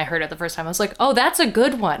spine when I heard it the first time. I was like, oh, that's a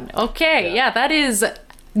good one. Okay, yeah that is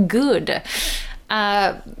good.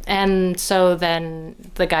 And so then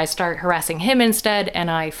the guys start harassing him instead,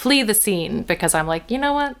 and I flee the scene because I'm like, you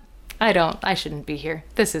know what? I shouldn't be here.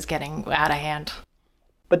 This is getting out of hand.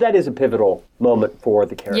 But that is a pivotal moment for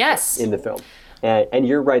the character in the film. And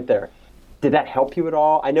you're right there. Did that help you at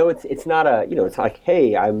all? I know it's not it's like,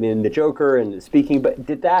 hey, I'm in The Joker and speaking, but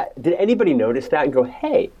did anybody notice that and go,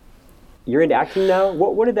 hey, you're into acting now?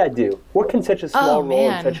 What did that do? What can such a small role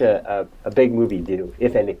in such a big movie do,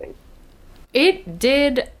 if anything? It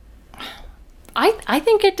did. I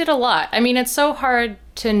think it did a lot. I mean, it's so hard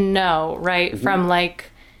to know, right? Mm-hmm. From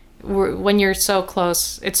like when you're so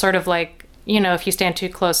close, it's sort of like, if you stand too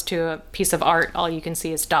close to a piece of art, all you can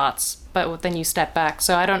see is dots. But then you step back.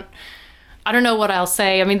 So I don't know what I'll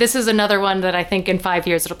say. I mean, this is another one that I think in 5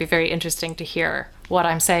 years it'll be very interesting to hear what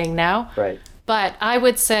I'm saying now. Right. But I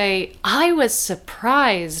would say I was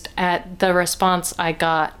surprised at the response I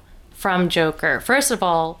got from Joker. First of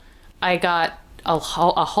all, I got a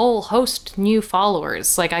whole host new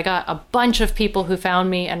followers. Like, I got a bunch of people who found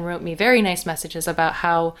me and wrote me very nice messages about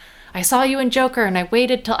how I saw you in Joker and I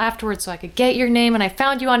waited till afterwards so I could get your name and I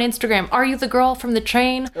found you on Instagram. Are you the girl from the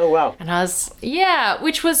train? Oh, wow. And I was,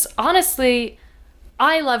 which was honestly,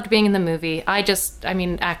 I loved being in the movie.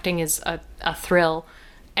 Acting is a thrill.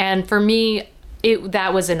 And for me,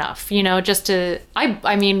 that was enough, just to,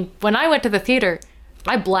 I mean, when I went to the theater,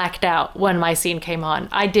 I blacked out when my scene came on.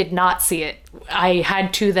 I did not see it. I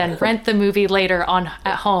had to then rent the movie later on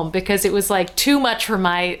at home because it was like too much for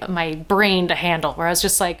my brain to handle, where I was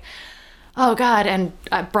just like, oh God. And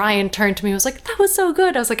Brian turned to me and was like, that was so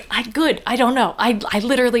good. I was like, good. I don't know. I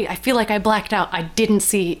literally, I feel like I blacked out. I didn't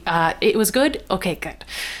see, it was good. Okay, good.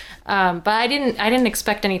 But I didn't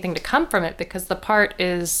expect anything to come from it because the part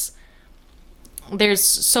is, there's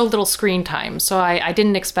so little screen time. So I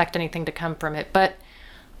didn't expect anything to come from it, but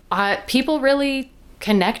people really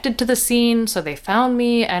connected to the scene. So they found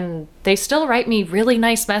me and they still write me really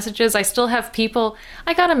nice messages. I still have people,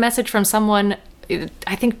 I got a message from someone,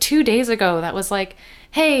 I think 2 days ago, that was like,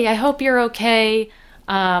 hey, I hope you're okay.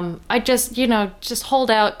 I just, just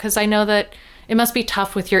hold out because I know that it must be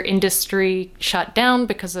tough with your industry shut down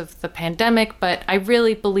because of the pandemic, but I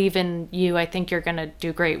really believe in you. I think you're going to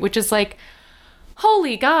do great, which is like,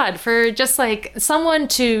 holy God, for just like someone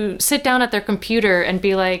to sit down at their computer and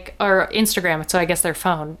be like, or Instagram, so I guess their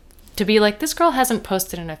phone, to be like, this girl hasn't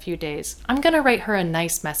posted in a few days. I'm going to write her a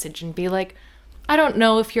nice message and be like, I don't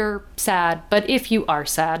know if you're sad, but if you are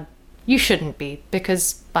sad, you shouldn't be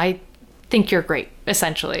because I think you're great,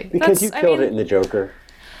 essentially. Because you killed it in The Joker.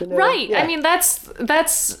 Right. Yeah. I mean, that's,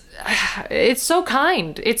 it's so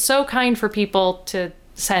kind. It's so kind for people to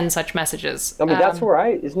send such messages. I mean,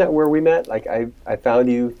 isn't that where we met? Like, I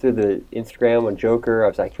found you through the Instagram on Joker. I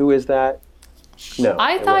was like, who is that? No,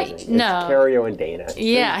 I thought, wasn't. no. It's Cario and Dana.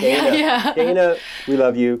 Yeah, Dana. yeah. Dana, we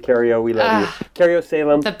love you. Cario, we love you. Cario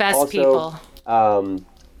Salem. The best also, people.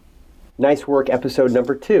 Nice Work episode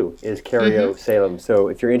number 2 is Cario Salem. So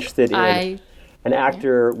if you're interested in an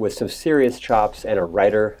actor with some serious chops and a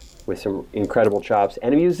writer with some incredible chops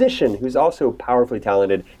and a musician who's also powerfully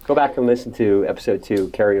talented, go back and listen to episode 2,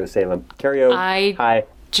 Cario Salem. Cario, hi.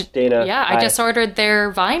 Dana, yeah, hi. I just ordered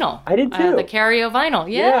their vinyl. I did too. The Cario vinyl,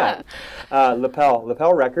 yeah.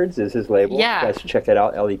 Lapel Records is his label. Yeah. You guys should check that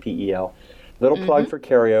out, Lepel. Little plug for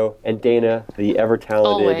Cario and Dana, the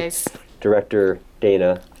ever-talented director,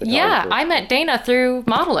 Dana. Yeah, I met Dana through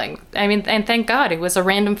modeling. I mean, and thank God, it was a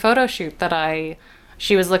random photo shoot that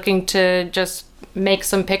she was looking to just make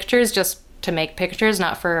some pictures, just to make pictures,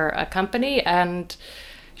 not for a company. And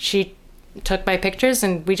she took my pictures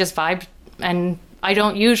and we just vibed. And I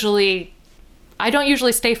don't usually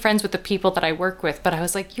stay friends with the people that I work with, but I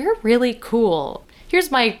was like, you're really cool.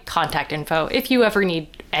 Here's my contact info if you ever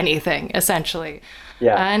need anything, essentially.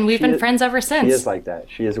 Yeah. And we've been friends ever since. She is like that.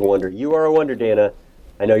 She is a wonder. You are a wonder, Dana.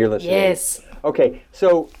 I know you're listening. Yes. Okay,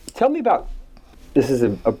 so tell me about, this is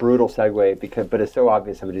a brutal segue, but it's so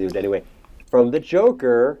obvious I'm going to do it anyway. From The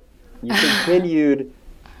Joker, you continued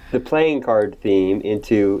the playing card theme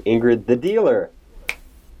into Ingrid the Dealer.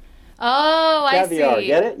 Oh, Caviar, I see.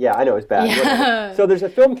 Get it? Yeah, I know, it's bad. Yeah. So there's a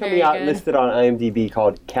film coming out listed on IMDb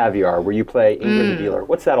called Caviar, where you play Ingrid the Dealer.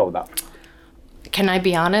 What's that all about? Can I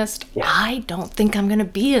be honest? Yeah. I don't think I'm going to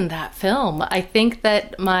be in that film. I think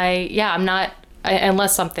that I'm not,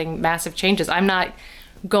 unless something massive changes, I'm not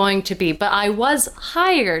going to be. But I was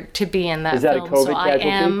hired to be in that film. Is that a COVID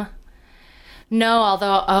casualty? No,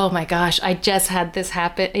 although, oh my gosh, I just had this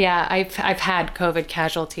happen. Yeah, I've had COVID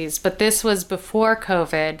casualties, but this was before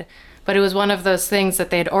COVID. But it was one of those things that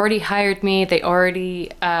they had already hired me. They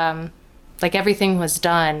already, like everything was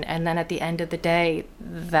done. And then at the end of the day,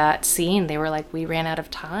 that scene, they were like, we ran out of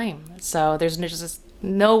time. So there's just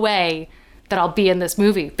no way that I'll be in this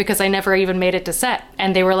movie because I never even made it to set.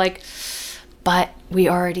 And they were like, but we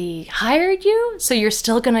already hired you, so you're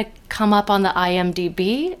still going to come up on the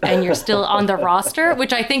IMDb and you're still on the roster,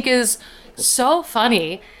 which I think is so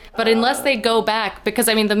funny. But unless they go back, because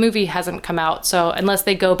I mean, the movie hasn't come out, so unless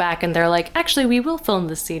they go back and they're like, actually, we will film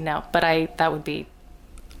this scene now. But I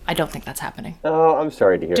don't think that's happening. Oh, I'm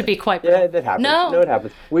sorry to hear. To be quite yeah, that happens. No, it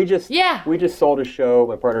happens. We just sold a show,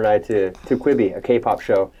 my partner and I, to Quibi, a K-pop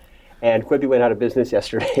show. And Quibi went out of business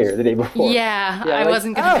yesterday or the day before. Yeah, I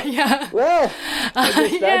wasn't going to. Yeah. Well, I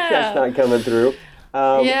guess that check's not coming through.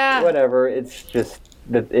 Whatever. It's just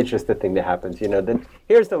the thing that happens. Then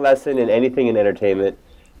here's the lesson in anything in entertainment: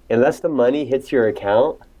 unless the money hits your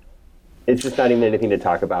account, it's just not even anything to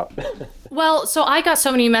talk about. Well, so I got so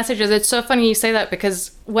many messages. It's so funny you say that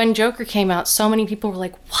because when Joker came out, so many people were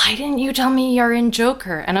like, "Why didn't you tell me you're in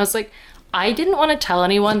Joker?" And I was like, I didn't want to tell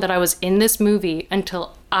anyone that I was in this movie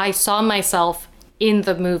until I saw myself in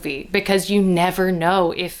the movie, because you never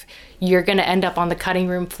know if you're going to end up on the cutting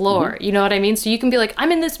room floor. You know what I mean? So you can be like,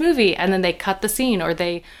 I'm in this movie, and then they cut the scene or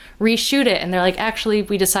they reshoot it and they're like, actually,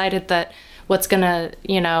 we decided that what's going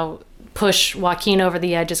to, push Joaquin over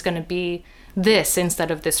the edge is going to be this instead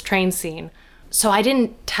of this train scene. so I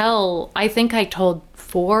didn't tell, I think I told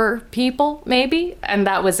 4 people maybe, and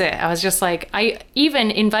that was it. I was just like, I even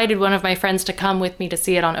invited one of my friends to come with me to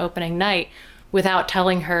see it on opening night without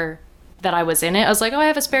telling her that I was in it. I was like, oh, I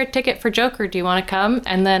have a spare ticket for Joker. Do you want to come?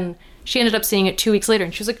 And then she ended up seeing it 2 weeks later,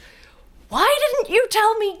 and she was like, why didn't you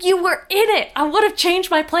tell me you were in it? I would have changed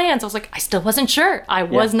my plans. I was like, I still wasn't sure. I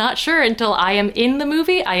was not sure until I am in the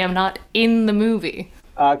movie. I am not in the movie.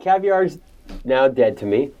 Caviar's now dead to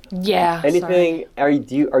me. Yeah. Anything? Are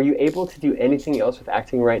you able to do anything else with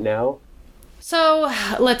acting right now? So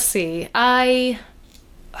let's see.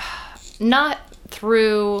 Not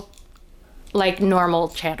through like normal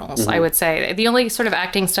channels, I would say. The only sort of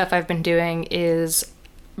acting stuff I've been doing is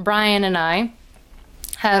Brian and I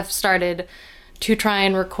have started to try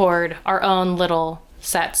and record our own little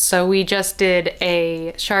sets. So we just did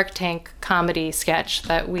a Shark Tank comedy sketch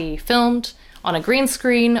that we filmed on a green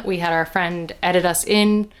screen. We had our friend edit us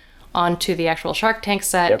in onto the actual Shark Tank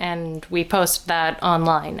set, and we posted that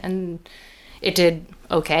online. And it did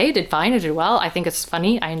okay, it did fine, it did well. I think it's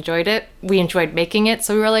funny. I enjoyed it. We enjoyed making it.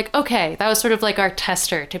 So we were like, okay, that was sort of like our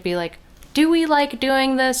tester to be like, do we like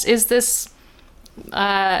doing this? Is this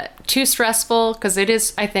too stressful? Because it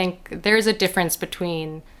is, I think there's a difference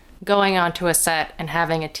between going onto a set and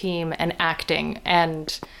having a team and acting,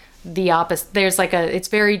 and the opposite. There's like it's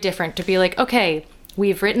very different to be like, okay,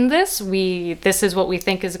 we've written this, this is what we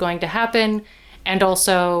think is going to happen, and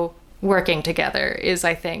also working together is,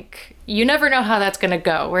 I think, you never know how that's going to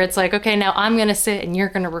go, where it's like, okay, now I'm going to sit and you're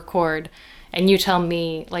going to record, and you tell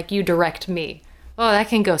me, like, you direct me. Oh, that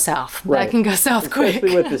can go south. Right. That can go south quick.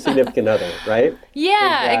 Especially with the significant other, right?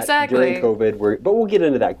 Yeah, exactly. During COVID, but we'll get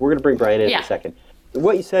into that. We're going to bring Brian in a second.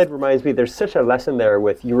 What you said reminds me, there's such a lesson there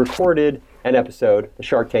with, you recorded an episode, the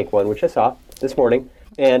Shark Tank one, which I saw this morning,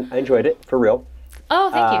 and I enjoyed it, for real. Oh,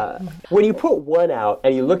 thank you. When you put one out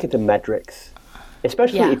and you look at the metrics,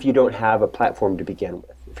 especially if you don't have a platform to begin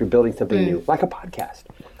with, if you're building something new, like a podcast,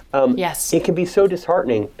 it can be so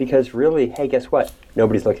disheartening because really, hey, guess what?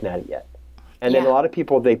 Nobody's looking at it yet. And then a lot of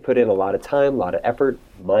people, they put in a lot of time, a lot of effort,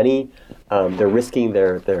 money. They're risking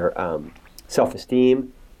their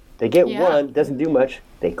self-esteem. They get one, doesn't do much,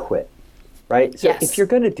 they quit, right? So if you're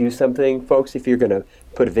going to do something, folks, if you're going to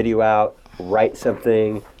put a video out, write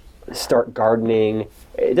something, start gardening,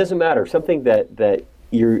 it doesn't matter. Something that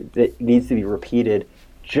needs to be repeated,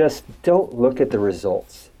 just don't look at the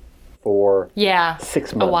results for 6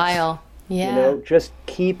 months. A while. Yeah. You know, just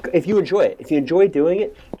keep, if you enjoy it, if you enjoy doing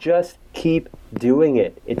it, just keep doing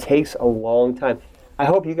it. It takes a long time. I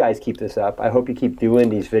hope you guys keep this up. I hope you keep doing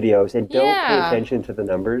these videos and don't pay attention to the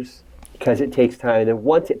numbers because it takes time. And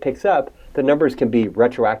once it picks up, the numbers can be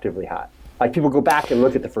retroactively hot. Like people go back and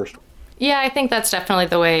look at the first one. Yeah, I think that's definitely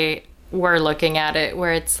the way we're looking at it,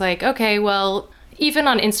 where it's like, okay, well, even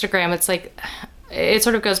on Instagram, it's like, it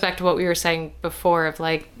sort of goes back to what we were saying before of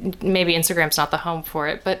like, maybe Instagram's not the home for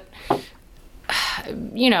it, but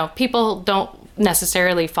you know, people don't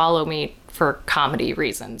necessarily follow me for comedy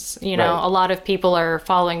reasons. You know, a lot of people are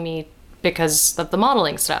following me because of the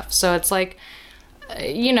modeling stuff. So it's like,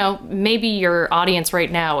 you know, maybe your audience right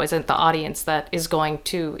now isn't the audience that is going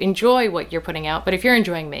to enjoy what you're putting out, but if you're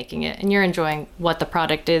enjoying making it and you're enjoying what the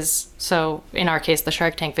product is, so in our case, the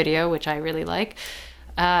Shark Tank video, which I really like,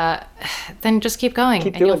 then just keep going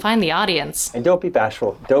and you'll find the audience. And don't be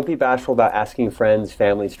bashful. Don't be bashful about asking friends,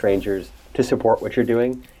 family, strangers to support what you're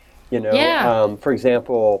doing. You know, for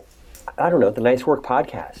example, I don't know, the Nice Work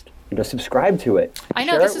podcast. You know, subscribe to it. I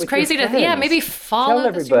know, this is crazy to maybe follow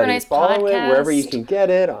the Super Nice follow podcast. It wherever you can get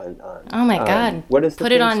it on oh my God. What is the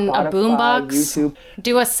Put thing? it on Spotify, a boombox. YouTube.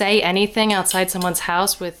 Do a Say Anything outside someone's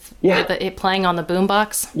house with it playing on the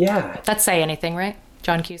boombox. Yeah. That's Say Anything, right?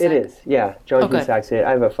 John Cusack. It is, yeah. John Cusack's it.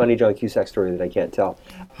 I have a funny John Cusack story that I can't tell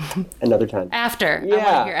another time. After. Yeah. I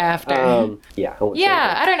want to hear after.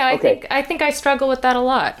 I don't know. I think I struggle with that a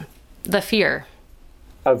lot. The fear.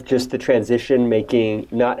 Of just the transition,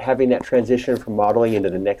 not having that transition from modeling into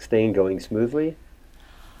the next thing going smoothly?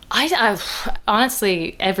 I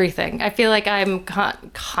honestly, everything. I feel like I'm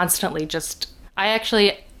constantly I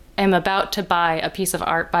actually am about to buy a piece of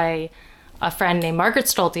art by a friend named Margaret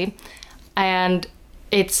Stolte, and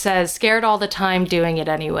it says, scared all the time, doing it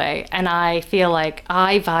anyway. And I feel like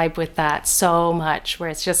I vibe with that so much, where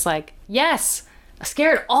it's just like, yes,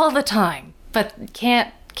 scared all the time, but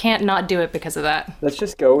can't not do it because of that. Let's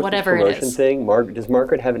just go with whatever the promotion thing. Does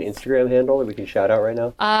Margaret have an Instagram handle that we can shout out right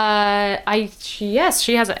now? Yes,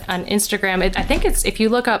 she has an Instagram. I think it's, if you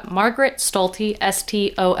look up Margaret Stolte,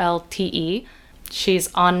 Stolte,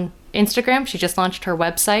 she's on Instagram. She just launched her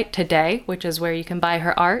website today, which is where you can buy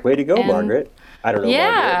her art. Way to go, Margaret. I don't know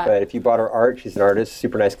Yeah. Margaret, but if you bought her art, she's an artist.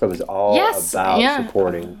 Super Nice Club is all Yes, about yeah.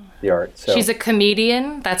 supporting the art. So She's a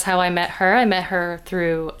comedian. That's how I met her. I met her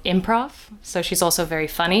through improv. So she's also very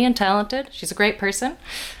funny and talented. She's a great person.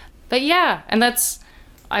 But yeah, and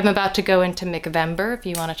I'm about to go into McVember, if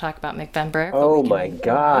you want to talk about McVember. oh my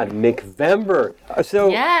God, McVember. So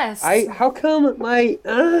Yes. how come my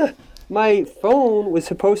phone was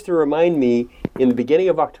supposed to remind me in the beginning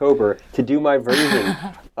of October to do my version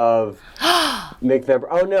of McVember?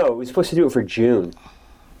 Oh no, it was supposed to do it for June.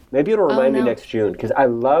 Maybe it'll remind me no. next June, because I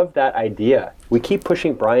love that idea. We keep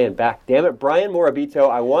pushing Brian back. Damn it, Brian Morabito,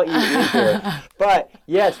 I want you in here. But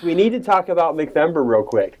yes, we need to talk about McVember real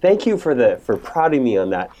quick. Thank you for prodding me on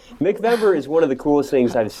that. McVember is one of the coolest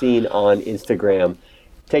things I've seen on Instagram.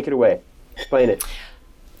 Take it away. Explain it.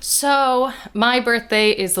 So my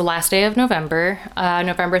birthday is the last day of November,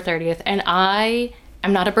 November 30th, and I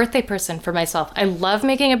am not a birthday person for myself. I love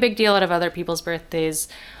making a big deal out of other people's birthdays.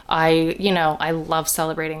 I love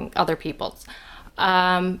celebrating other people's.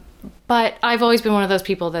 But I've always been one of those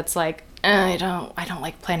people that's like, I don't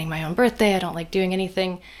like planning my own birthday. I don't like doing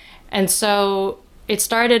anything. And so it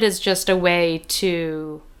started as just a way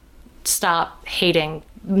to stop hating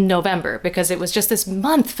November, because it was just this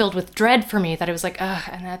month filled with dread for me that it was like,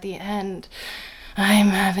 and at the end, I'm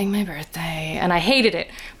having my birthday. And I hated it,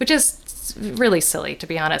 which is really silly, to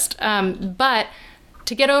be honest. But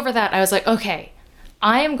to get over that, I was like, okay,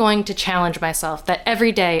 I am going to challenge myself that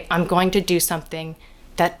every day I'm going to do something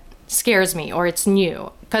that scares me, or it's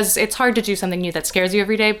new. Because it's hard to do something new that scares you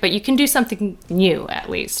every day, but you can do something new at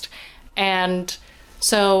least. And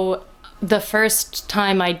so the first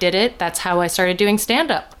time I did it, that's how I started doing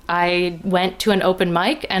stand-up. I went to an open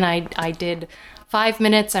mic and I did 5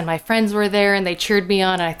 minutes, and my friends were there and they cheered me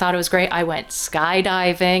on and I thought it was great. I went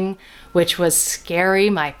skydiving, which was scary.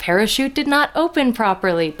 My parachute did not open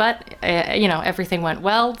properly, but everything went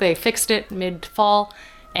well. They fixed it mid-fall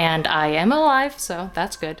and I am alive, so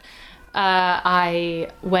that's good. I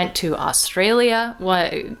went to Australia,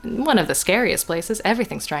 one of the scariest places.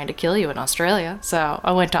 Everything's trying to kill you in Australia. So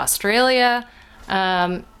I went to Australia.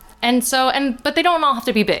 But they don't all have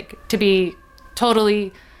to be big to be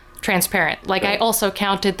totally transparent. Like, I also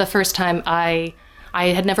counted the first time I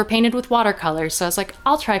had never painted with watercolors. So I was like,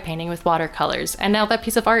 I'll try painting with watercolors. And now that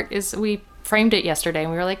piece of art we framed it yesterday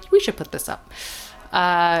and we were like, we should put this up.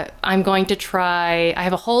 I'm going to try, I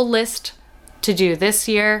have a whole list to do this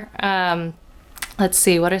year. Let's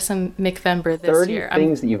see, what are some McVember this year? 30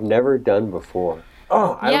 things that you've never done before.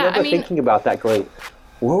 Oh, I remember thinking about that, going,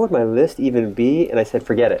 what would my list even be? And I said,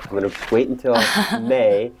 forget it. I'm going to wait until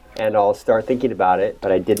May and I'll start thinking about it.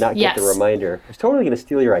 But I did not get the reminder. I was totally going to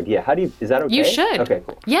steal your idea. Is that okay? You should. Okay,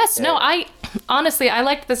 cool. Yes, no, I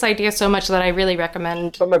liked this idea so much that I really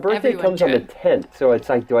recommend. But my birthday comes on the 10th, so it's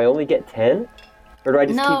like, do I only get 10? Or do I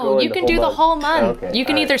just keep going? No, you can do the whole month. Okay, you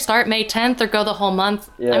can either start May 10th or go the whole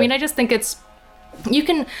month. Yeah. I mean, I just think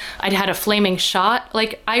I'd had a flaming shot.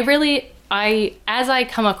 Like, as I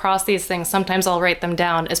come across these things, sometimes I'll write them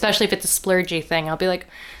down, especially if it's a splurgy thing. I'll be like,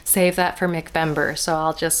 save that for McVember. So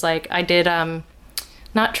I'll just I did,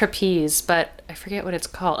 not trapeze, but I forget what it's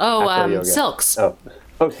called. Oh, silks. Oh,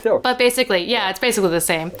 silks. But basically, yeah, it's basically the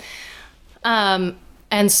same.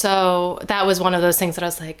 And so that was one of those things that I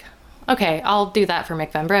was like, okay, I'll do that for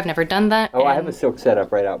McVember. I've never done that. Oh, I have a silk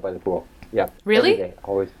setup right out by the pool. Yeah. Really? Every day,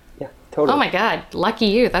 always. Yeah, totally. Oh my God, lucky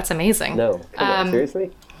you. That's amazing. No, come on,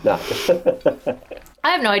 seriously? No. I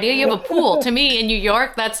have no idea. You have a pool. To me, in New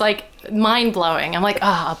York, that's like mind-blowing. I'm like,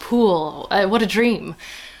 a pool. What a dream.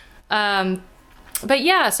 But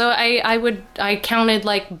yeah, so I counted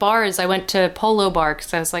like bars. I went to Polo Bar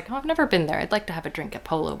because I was like, I've never been there. I'd like to have a drink at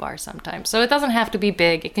Polo Bar sometime. So it doesn't have to be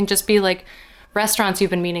big. It can just be like restaurants you've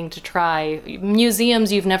been meaning to try,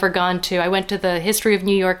 museums you've never gone to. I went to the History of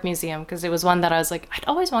New York Museum because it was one that I was like, I'd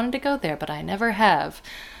always wanted to go there, but I never have.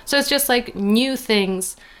 So it's just like new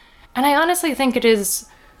things. And I honestly think it is,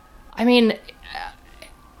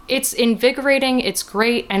 it's invigorating, it's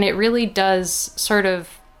great, and it really does sort of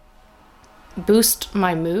boost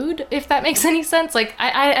my mood, if that makes any sense. Like,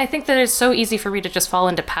 I think that it's so easy for me to just fall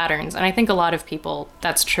into patterns, and I think a lot of people,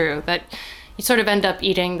 that's true, that you sort of end up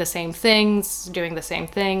eating the same things, doing the same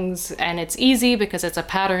things, and it's easy because it's a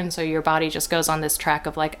pattern, so your body just goes on this track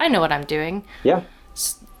of like, I know what I'm doing. Yeah.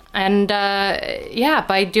 And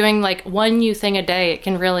by doing like one new thing a day, it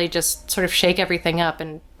can really just sort of shake everything up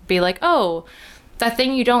and be like, oh, that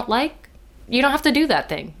thing you don't like, you don't have to do that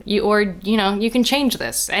thing. You can change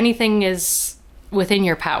this. Anything is within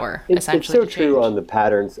your power, essentially. It's so true on the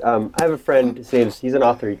patterns. I have a friend, he's an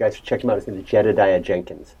author, you guys should check him out. His name is Jedediah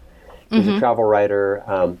Jenkins. He's a travel writer.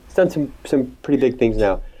 He's done some pretty big things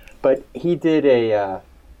now. but he did a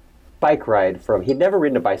bike ride he'd never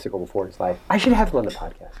ridden a bicycle before in his life. I should have him on the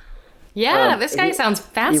podcast. Yeah, this guy sounds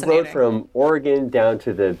fascinating. He rode from Oregon down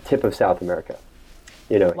to the tip of South America.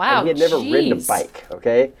 Wow, and he had never ridden a bike,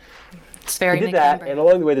 okay? It's very He did that, and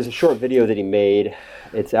along the way, there's a short video that he made.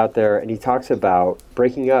 It's out there, and he talks about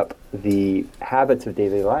breaking up the habits of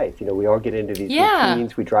daily life. We all get into these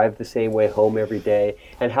routines. We drive the same way home every day,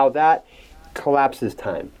 and how that collapses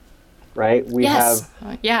time, right? We have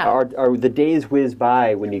the days whiz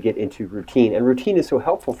by when you get into routine, and routine is so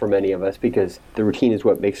helpful for many of us because the routine is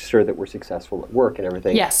what makes sure that we're successful at work and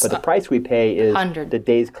everything. Yes. But the price we pay is the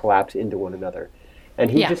days collapse into one another.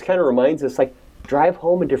 And he just kind of reminds us, like, drive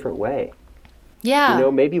home a different way. Yeah.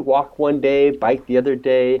 Maybe walk one day, bike the other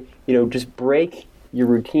day, just break your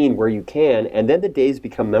routine where you can, and then the days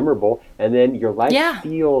become memorable, and then your life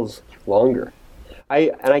feels longer.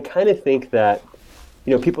 I kind of think that,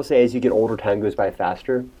 people say as you get older, time goes by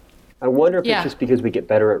faster. I wonder if it's just because we get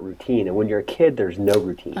better at routine, and when you're a kid, there's no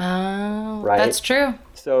routine. Oh, right? That's true.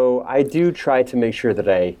 So I do try to make sure that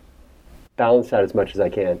I balance that as much as I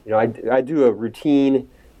can. I do a routine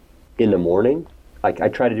in the morning. Like, I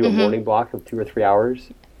try to do a morning block of 2 or 3 hours.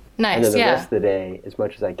 Nice, and then the rest of the day, as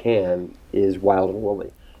much as I can, is wild and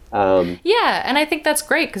woolly. And I think that's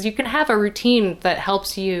great because you can have a routine that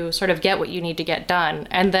helps you sort of get what you need to get done,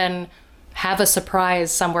 and then have a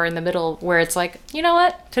surprise somewhere in the middle where it's like, you know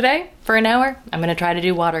what, today, for an hour, I'm going to try to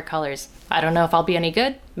do watercolors. I don't know if I'll be any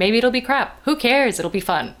good. Maybe it'll be crap. Who cares? It'll be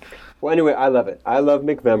fun. Well, anyway, I love it. I love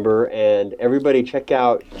Mickvember, and everybody check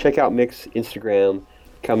out Mick's Instagram.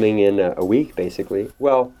 Coming in a week, basically.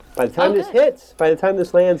 Well, by the time by the time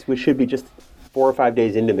this lands, we should be just 4 or 5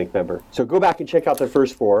 days into Mickvember. So go back and check out the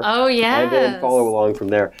first 4. Oh, yeah. And then follow along from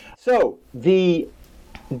there. So the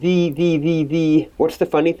what's the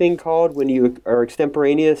funny thing called when you are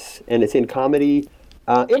extemporaneous and it's in comedy?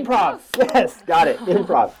 Improv. Yes, got it.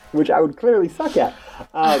 Improv, which I would clearly suck at.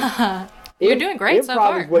 You're doing great so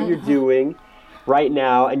far. Improv is what you're doing right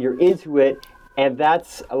now, and you're into it. And a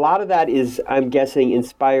lot of that is, I'm guessing,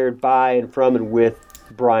 inspired by and from and with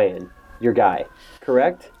Brian, your guy,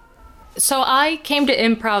 correct? So I came to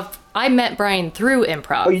improv. I met Brian through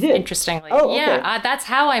improv. Oh, you did? Interestingly. Oh, okay. Yeah, that's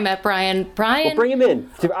how I met Brian. Well, bring him in.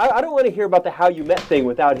 I don't want to hear about the how you met thing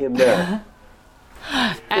without him there.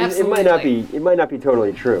 Absolutely. It might not be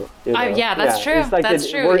totally true. Yeah, that's true. It's like that's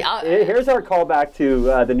true. Here's our callback to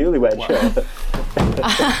the Newlywed Show.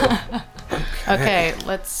 Okay,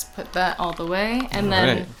 let's put that all the way, and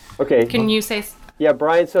then okay. Can you say? Yeah,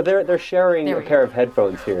 Brian. So they're sharing a pair of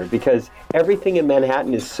headphones here because everything in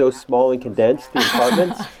Manhattan is so small and condensed, the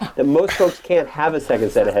apartments, that most folks can't have a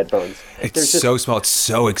second set of headphones. It's so small. It's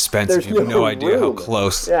so expensive. You have no idea how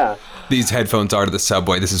close these headphones are to the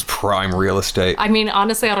subway. This is prime real estate. I mean,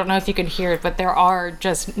 honestly, I don't know if you can hear it, but there are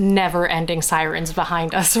just never-ending sirens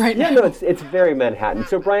behind us right now. Yeah, no, it's very Manhattan.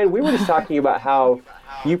 So, Brian, we were just talking about how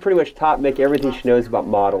you pretty much taught Mick everything she knows about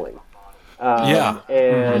modeling.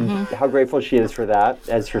 And how grateful she is for that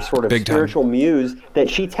as her sort of spiritual muse, that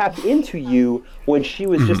she tapped into you when she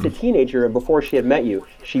was just a teenager and before she had met you.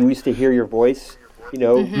 She used to hear your voice,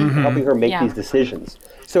 helping her make these decisions.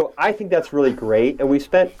 So I think that's really great. And we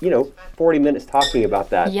spent, 40 minutes talking about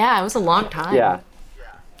that. Yeah, it was a long time. Yeah.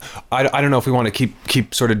 I don't know if we want to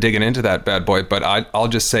keep sort of digging into that bad boy, but I'll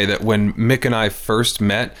just say that when Mick and I first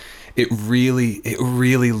met, it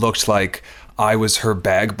really looked like I was her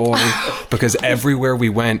bag boy because everywhere we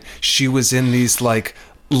went, she was in these like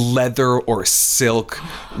leather or silk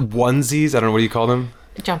onesies. I don't know, what do you call them?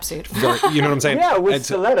 Jumpsuit. You know what I'm saying? Yeah, with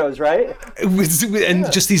stilettos, right?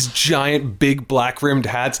 Just these giant, big, black-rimmed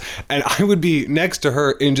hats. And I would be next to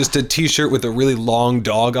her in just a T-shirt with a really long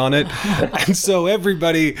dog on it. And so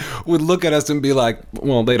everybody would look at us and be like,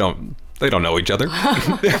 well, they don't know each other.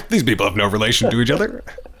 These people have no relation to each other.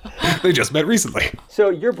 They just met recently. So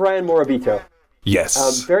you're Brian Morabito.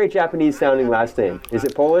 Yes. Very Japanese-sounding last name. Is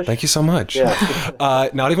it Polish? Thank you so much. Yeah.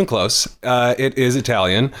 Not even close. It is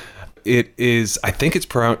Italian. It is, I think it's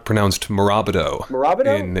pronounced Morabito.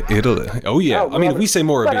 Morabito? In Italy. Oh, yeah. I mean, we say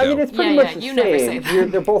Morabito. But, I mean, it's pretty much the you same. never say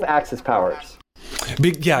that. They're both Axis powers.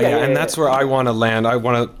 And that's where I want to land. I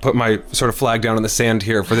want to put my sort of flag down in the sand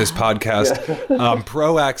here for this podcast.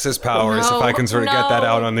 Pro-Axis powers, if I can sort of get that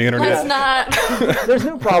out on the internet. Let's not. There's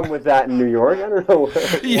no problem with that in New York. I don't know.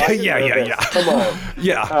 Yeah. Come on.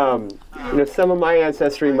 Yeah. Some of my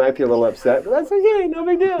ancestry might be a little upset, but that's okay. No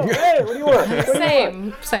big deal. Hey, what do you want?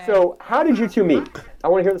 Same. So, how did you two meet? I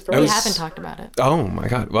want to hear the story. We haven't talked about it. Oh my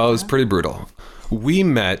God. Well, it was pretty brutal. We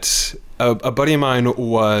met, a buddy of mine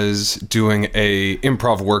was doing a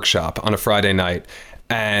improv workshop on a Friday night.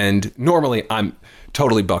 And normally I'm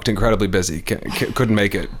totally booked, incredibly busy, couldn't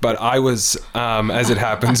make it. But I was, as it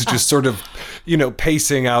happens, just sort of,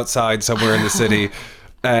 pacing outside somewhere in the city.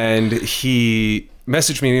 And he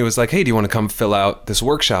messaged me and he was like, hey, do you want to come fill out this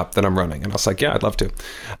workshop that I'm running? And I was like, yeah, I'd love to.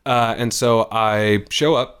 And so I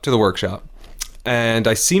show up to the workshop and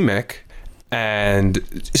I see Mick, and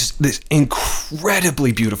this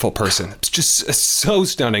incredibly beautiful person. It's just so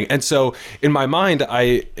stunning. And so in my mind,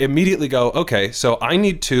 I immediately go, okay, so I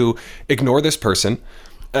need to ignore this person.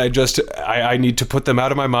 I need to put them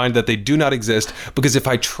out of my mind, that they do not exist, because if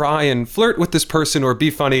I try and flirt with this person or be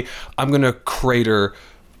funny, I'm going to crater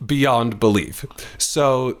beyond belief.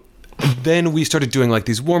 So then we started doing like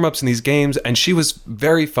these warm-ups and these games, and she was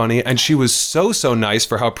very funny, and she was so nice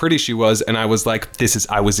for how pretty she was. And I was like,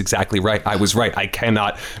 I was exactly right. I was right.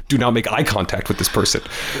 Do not make eye contact with this person.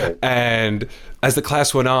 Right. And as the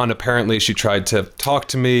class went on, apparently she tried to talk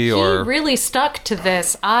to me. He really stuck to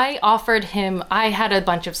this. I offered him, I had a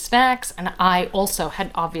bunch of snacks, and I also had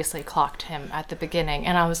obviously clocked him at the beginning.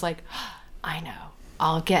 And I was like, I know,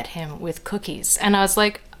 I'll get him with cookies. And I was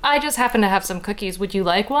like, I just happen to have some cookies. Would you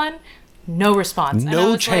like one? No response.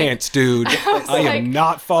 No chance, dude. I am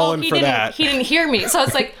not falling for that. He didn't hear me. So I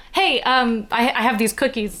was like, hey, I have these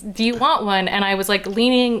cookies. Do you want one? And I was like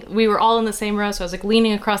leaning, we were all in the same row. So I was like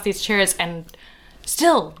leaning across these chairs and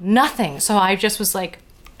still nothing. So I just was like,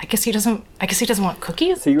 I guess he doesn't want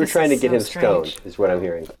cookies. So you were trying to get him stoned, is what I'm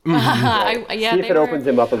hearing. Yeah, see if it opens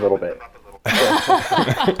him up a little bit.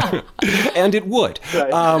 And it would.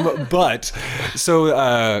 Right. But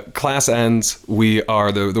so class ends,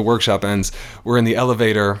 the workshop ends, we're in the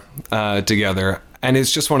elevator together, and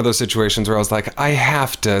it's just one of those situations where I was like, I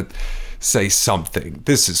have to say something.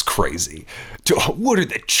 This is crazy. What are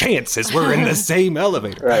the chances we're in the same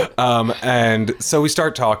elevator? Right. And so we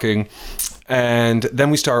start talking, and then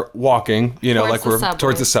we start walking,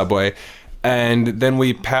 towards the subway, and then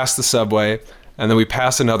we pass the subway. And then we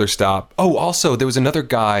pass another stop. Oh, also, there was another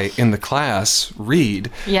guy in the class, Reed.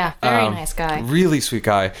 Yeah, very nice guy. Really sweet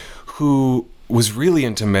guy, who was really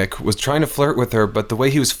into Mick, was trying to flirt with her, but the way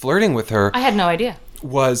he was flirting with her... I had no idea.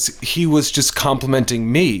 He was just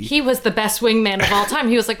complimenting me. He was the best wingman of all time.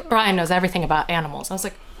 He was like, Brian knows everything about animals. I was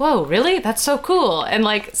like, whoa, really? That's so cool. And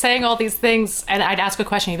like saying all these things, and I'd ask a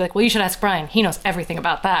question, he'd be like, well, you should ask Brian. He knows everything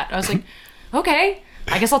about that. I was like, okay,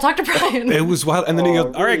 I guess I'll talk to Brian. It was wild. And then he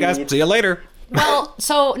goes, all right, guys, see you later. Well,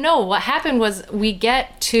 so no, what happened was we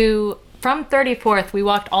get to, from 34th, we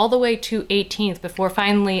walked all the way to 18th before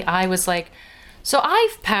finally I was like, so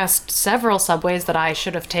I've passed several subways that I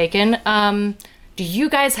should have taken. Do you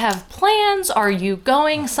guys have plans? Are you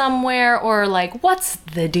going somewhere? Or like, what's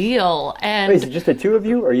the deal? And wait, is it just the two of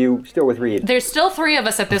you? Or are you still with Reed? There's still three of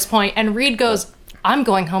us at this point, and Reed goes, I'm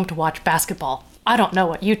going home to watch basketball. I don't know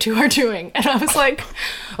what you two are doing. And I was like,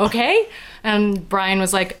 okay. And Brian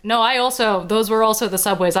was like, no, those were also the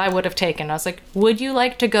subways I would have taken. I was like, would you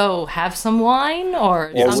like to go have some wine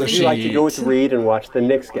or something? Would you like to go with Reed and watch the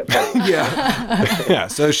Knicks get played? Yeah.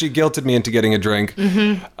 So she guilted me into getting a drink.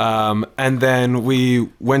 Mm-hmm. And then we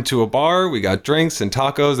went to a bar, we got drinks and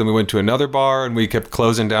tacos, and we went to another bar, and we kept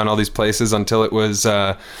closing down all these places until it was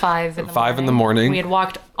 5 in the morning. We had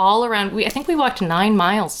walked all around. I think we walked 9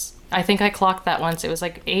 miles. I think I clocked that once. It was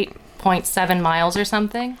like 8.7 miles or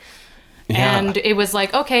something. Yeah. And it was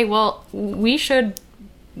like, okay, well, we should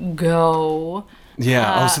go.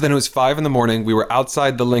 Yeah. So then it was 5 in the morning. We were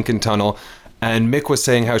outside the Lincoln Tunnel, and Mick was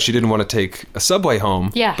saying how she didn't want to take a subway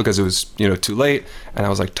home because it was, too late. And I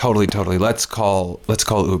was like, totally. Let's call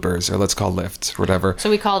Ubers or let's call Lyfts or whatever. So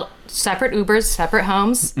we called separate Ubers, separate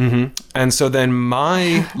homes. Mm-hmm. And so then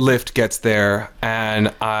my Lyft gets there,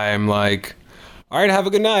 and I'm like, all right, have a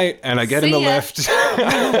good night. And I get in the Lyft.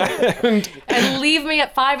 and leave me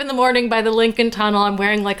at 5 in the morning by the Lincoln Tunnel. I'm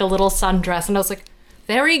wearing like a little sundress. And I was like,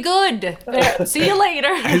 very good. See you later.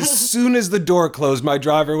 As soon as the door closed, my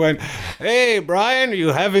driver went, hey, Brian, are you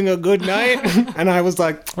having a good night? And I was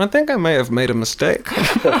like, I think I may have made a mistake.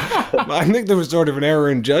 I think there was sort of an error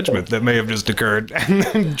in judgment that may have just occurred. And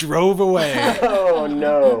then drove away. Oh,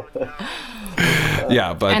 no.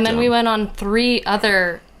 Yeah, but... And then we went on 3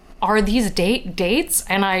 other... Are these dates?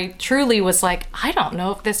 And I truly was like, I don't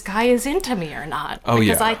know if this guy is into me or not.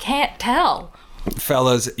 Because I can't tell.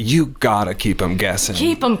 Fellas, you gotta keep him guessing.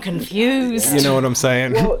 Keep him confused. You know what I'm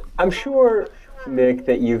saying? Well, I'm sure, Mick,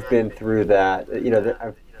 that you've been through that.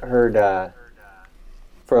 I've heard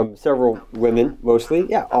from several women,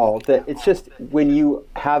 mostly, all, that it's just when you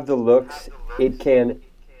have the looks, it can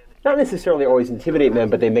not necessarily always intimidate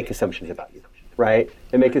men, but they make assumptions about you. Right?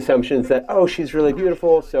 They make assumptions that, she's really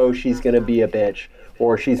beautiful, so she's going to be a bitch,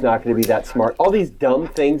 or she's not going to be that smart. All these dumb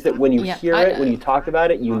things that when you hear it, when you talk about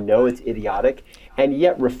it, it's idiotic. and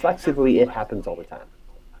yet reflexively it happens all the time.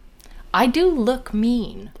 I do look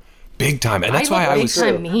mean. Big time. And that's why I was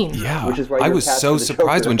mean. Yeah. Which is why I you're was cast so for the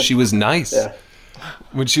surprised Joker. when she was nice. Yeah.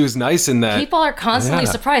 When she was nice in that. People are constantly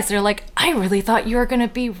Yeah. surprised. They're like, I really thought you were gonna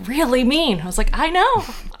be really mean. I was like, I know.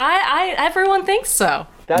 I everyone thinks so.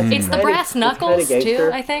 That's It's the kinda- brass it's kinda knuckles too,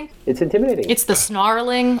 gangster. I think. It's intimidating. It's the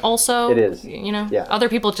snarling also. It is. You know? Yeah. Other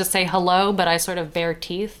people just say hello, but I sort of bare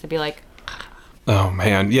teeth to be like, Oh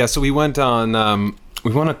man, yeah. So we went on on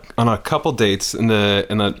a couple dates in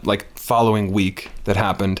the like following week that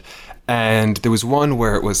happened, and there was one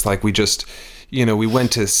where it was like we just, we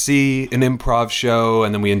went to see an improv show,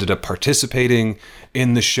 and then we ended up participating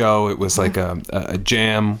in the show. It was like a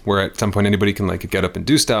jam where at some point anybody can like get up and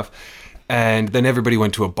do stuff, and then everybody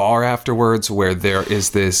went to a bar afterwards where there is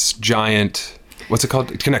this giant, what's it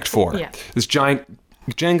called? Connect Four. Yeah. This giant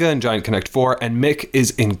Jenga and giant Connect Four, and Mick is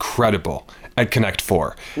incredible at Connect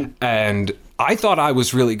Four. And I thought I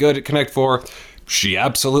was really good at Connect Four. She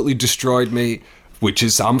absolutely destroyed me, which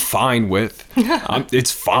is I'm fine with.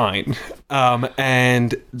 It's fine.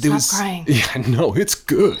 And there was crying. Yeah, no, it's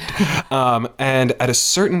good. And at a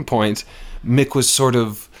certain point, Mick was sort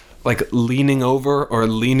of like leaning over or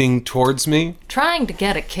leaning towards me. trying to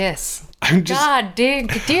get a kiss. I'm just God, dear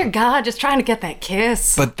God, just trying to get that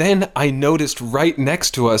kiss. But then I noticed right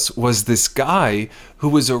next to us was this guy who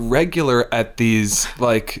was a regular at these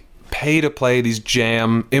like pay to play, these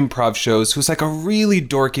jam improv shows, who's like a really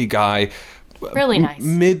dorky guy, Really nice.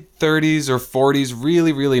 mid 30s or 40s,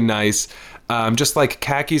 really, really nice. Just like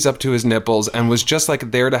khakis up to his nipples, and was just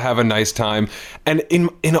like there to have a nice time. And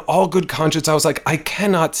in all good conscience, I was like, I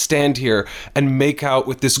cannot stand here and make out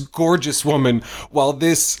with this gorgeous woman while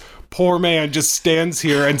this poor man just stands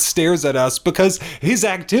here and stares at us, because his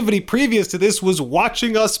activity previous to this was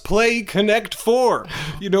watching us play Connect Four.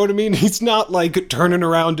 You know what I mean? He's not like turning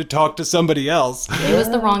around to talk to somebody else. It was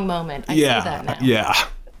the wrong moment. I see that now. Yeah.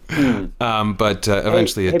 But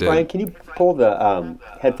eventually hey, it did. Brian, can you pull the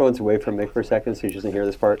headphones away from Mick for a second so he doesn't hear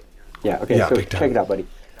this part? Yeah, okay, Yeah, so big time. check it out, buddy.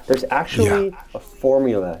 There's actually a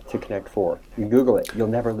formula to Connect Four. You Google it. You'll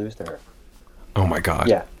never lose to her. Oh my God.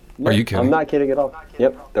 Yeah. Are you kidding? I'm not kidding at all.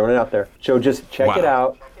 Yep, throwing it out there. So just check Wow. it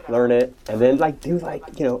out, learn it, and then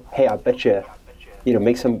hey, I bet you,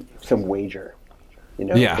 make some wager.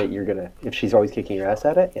 Yeah. That you're gonna, if she's always kicking your ass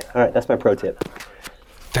at it. Yeah. All right, that's my pro tip.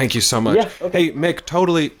 Thank you so much. Yeah, okay. Hey, Mick,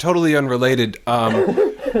 totally unrelated.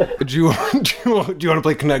 Do you want to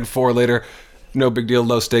play Connect Four later? No big deal,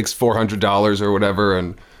 low stakes, $400 or whatever,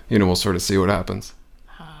 and we'll sort of see what happens.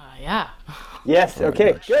 Yeah. Yes.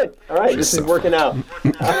 Okay. Good. All right. This is so working out.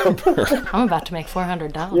 I'm about to make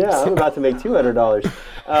 $400. Yeah, I'm about to make $200.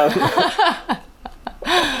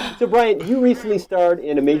 So, Brian, you recently starred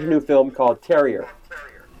in a major new film called Terrier,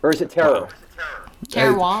 or is it Terror?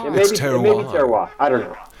 Terroir. It may be Terroir. I don't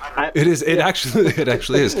know. It is. It actually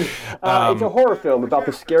is. It's a horror film about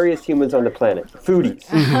the scariest humans on the planet, foodies.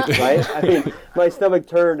 Right? I mean, my stomach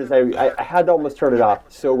turned as I had to almost turn it off.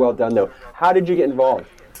 So well done, though. How did you get involved?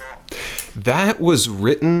 That was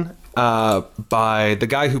written by the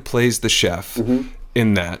guy who plays the chef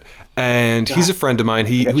in that. And he's a friend of mine.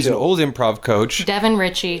 He was an old improv coach. Devin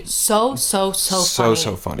Ritchie, so funny.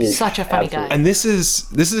 So funny. Such a funny guy. And this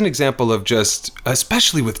is an example of just,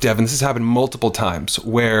 especially with Devin, this has happened multiple times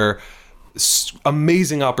where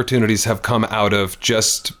amazing opportunities have come out of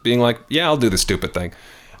just being like, yeah, I'll do the stupid thing.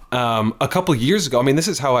 A couple years ago, I mean, this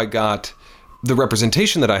is how I got the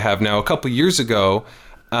representation that I have now. A couple years ago,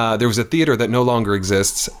 there was a theater that no longer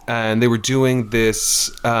exists, and they were doing this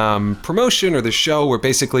promotion or this show where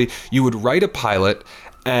basically you would write a pilot,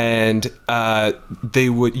 and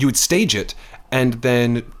you would stage it, and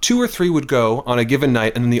then 2 or 3 would go on a given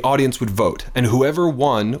night, and then the audience would vote, and whoever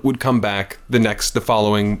won would come back the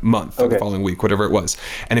following month or the following week, whatever it was.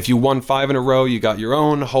 And if you won 5 in a row, you got your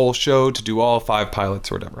own whole show to do all 5 pilots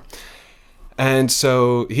or whatever. And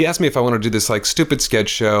so he asked me if I wanted to do this like stupid sketch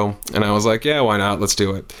show, and I was like, yeah, why not? Let's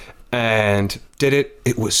do it. And did it.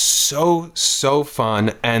 It was so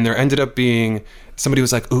fun. And there ended up being, somebody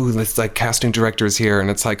was like, ooh, let's like casting directors here.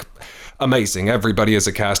 And it's like, amazing. Everybody is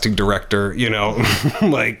a casting director,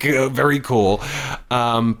 like very cool.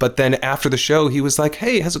 But then after the show, he was like,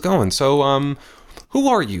 hey, how's it going? So, who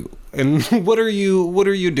are you? And what are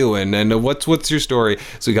you doing? And what's your story?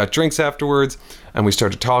 So we got drinks afterwards, and we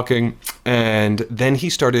started talking. And then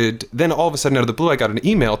then all of a sudden out of the blue, I got an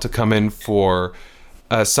email to come in for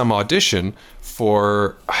some audition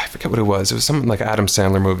for, I forget what it was. It was something like an Adam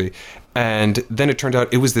Sandler movie. And then it turned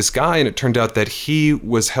out it was this guy, and it turned out that he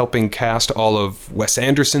was helping cast all of Wes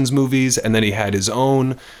Anderson's movies. And then he had his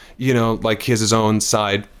own, like he has his own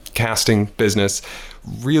side casting business.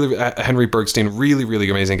 Really, Henry Bergstein, really, really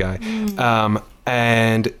amazing guy.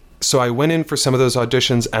 And so I went in for some of those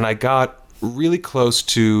auditions, and I got really close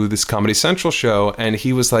to this Comedy Central show, and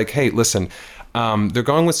he was like, hey, listen, they're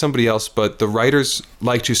going with somebody else, but the writers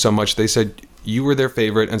liked you so much, they said you were their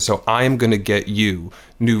favorite, and so I am going to get you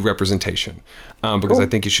new representation because I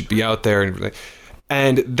think you should be out there.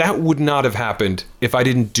 And that would not have happened if I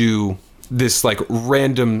didn't do this like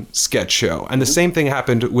random sketch show. And the same thing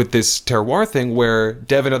happened with this terroir thing where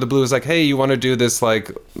Devin of the Blue was like, hey, you want to do this like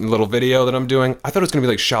little video that I'm doing? I thought it was going to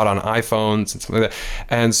be like shot on iPhones and something like that.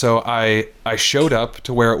 And so I showed up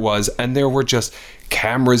to where it was, and there were just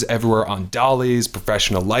cameras everywhere on dollies,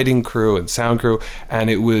 professional lighting crew and sound crew. And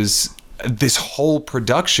it was this whole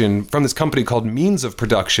production from this company called Means of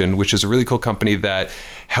Production, which is a really cool company that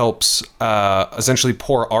helps essentially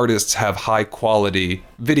poor artists have high quality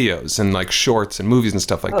videos and like shorts and movies and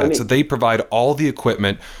stuff like that. Neat. So they provide all the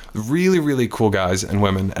equipment, really, really cool guys and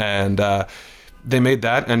women. And they made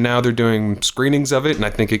that, and now they're doing screenings of it, and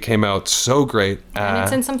I think it came out so great. And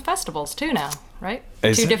it's in some festivals too now, right?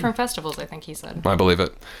 Is 2 it? different festivals, I think he said. I believe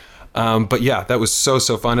it. But yeah, that was so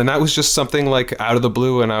fun. And that was just something like out of the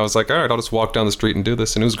blue. And I was like, all right, I'll just walk down the street and do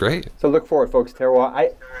this. And it was great. So look forward, folks.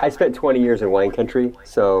 Terroir. I spent 20 years in wine country,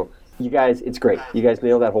 so you guys, it's great. You guys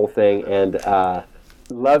nailed that whole thing, and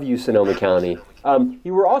love you, Sonoma County.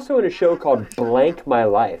 You were also in a show called Blank My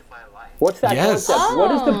Life. What's that Yes. concept? What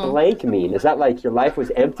does the blank mean? Is that like your life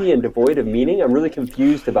was empty and devoid of meaning? I'm really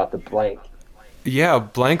confused about the blank. Yeah,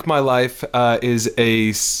 Blank My Life is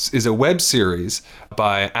a web series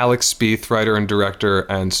by Alex Spieth, writer and director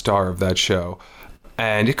and star of that show.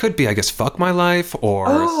 And it could be, I guess, Fuck My Life,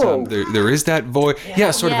 or there is that voice.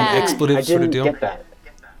 Yeah, sort of an Yeah. expletive I sort of didn't deal. get that.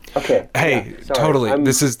 Okay. Hey, yeah, sorry. totally.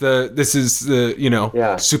 This is the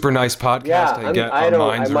Yeah. super nice podcast Yeah, I get. I Our don't.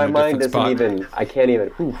 minds are My in a mind different doesn't spot. even. I can't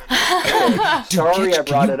even. Okay. Sorry, I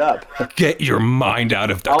brought it up. Get your mind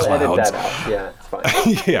out of the I'll clouds. edit that out. Yeah, it's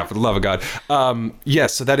fine. Yeah, for the love of God.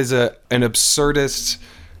 Yes, so that is an absurdist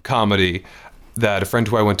comedy that a friend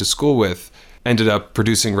who I went to school with ended up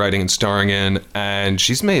producing, writing, and starring in, and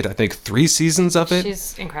she's made, I think, 3 seasons of it.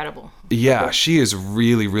 She's incredible. Yeah, she is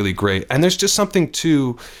really, really great. And there's just something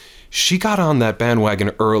to, she got on that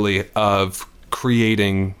bandwagon early of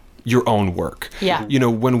creating your own work. Yeah. You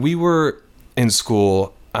know, when we were in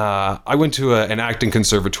school, I went to an acting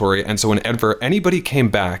conservatory, and so whenever anybody came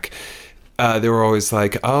back, they were always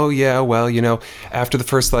like, oh yeah, well, you know, after the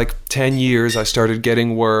first like 10 years, I started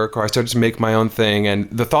getting work, or I started to make my own thing. And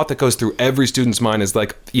the thought that goes through every student's mind is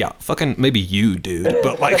like, yeah, fucking maybe you, dude.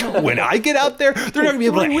 But like when I get out there, they're not gonna be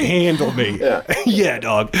able to handle me. Yeah,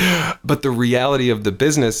 dog. But the reality of the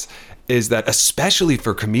business is that, especially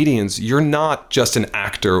for comedians, you're not just an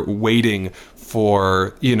actor waiting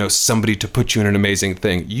for, you know, somebody to put you in an amazing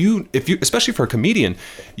thing. Especially for a comedian,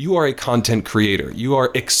 you are a content creator. You are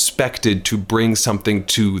expected to bring something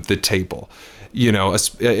to the table. You know,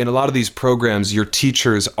 in a lot of these programs, your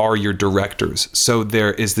teachers are your directors. So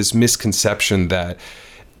there is this misconception that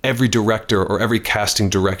every director or every casting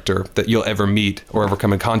director that you'll ever meet or ever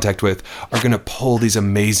come in contact with are going to pull these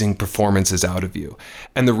amazing performances out of you.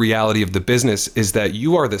 And the reality of the business is that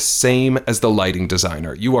you are the same as the lighting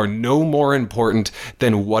designer. You are no more important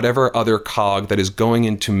than whatever other cog that is going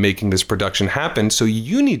into making this production happen. So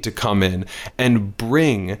you need to come in and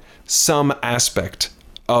bring some aspect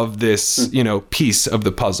of this, you know, piece of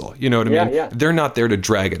the puzzle. You know what I mean? Yeah. They're not there to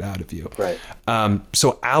drag it out of you. Right.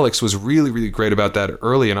 So Alex was really, really great about that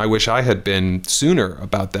early, and I wish I had been sooner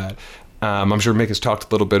about that. I'm sure Mick has talked a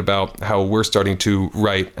little bit about how we're starting to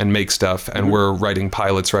write and make stuff, and we're writing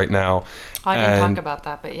pilots right now. I didn't And- talk about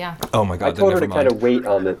that, but yeah. Oh my God, I then told her never to mind. kind of wait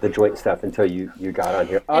on the joint stuff until you got on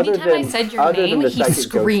here. Anytime I said your other than name, the he psychic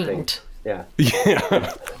ghost thing. screamed. Yeah.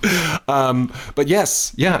 Yeah. But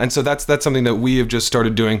yes, yeah. And so that's something that we have just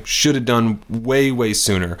started doing, should have done way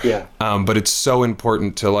sooner. Yeah. But it's so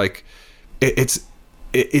important to like,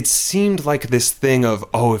 it seemed like this thing of,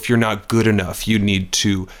 oh, if you're not good enough, you need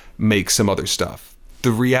to make some other stuff.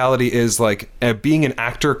 The reality is like being an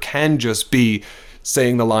actor can just be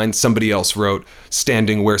saying the line somebody else wrote,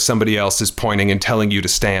 standing where somebody else is pointing and telling you to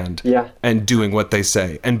stand, Yeah. and doing what they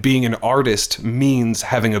say. And being an artist means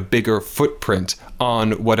having a bigger footprint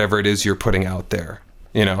on whatever it is you're putting out there,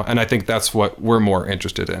 you know? And I think that's what we're more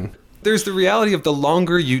interested in. There's the reality of the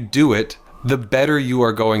longer you do it, the better you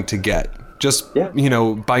are going to get. Just, you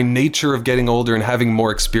know, by nature of getting older and having more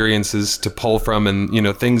experiences to pull from, and, you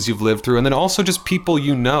know, things you've lived through, and then also just people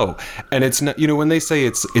you know. And it's not, you know, when they say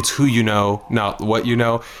it's who you know, not what you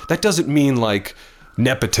know, that doesn't mean like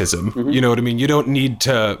nepotism. You know what I mean? You don't need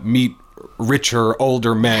to meet richer,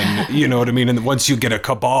 older men, you know what I mean? And once you get a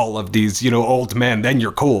cabal of these, old men, then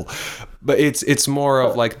you're cool. But it's more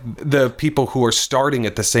of like the people who are starting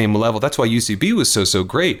at the same level. That's why UCB was so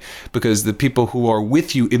great, because the people who are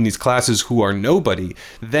with you in these classes who are nobody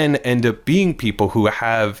then end up being people who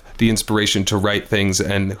have the inspiration to write things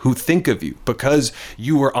and who think of you because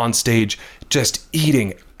you were on stage just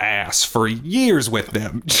eating ass for years with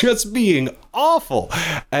them, just being awful.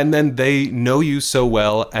 And then they know you so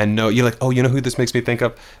well and know you're like, oh, you know who this makes me think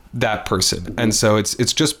of? That person. And so it's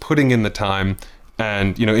just putting in the time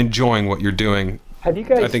and enjoying what you're doing. Have you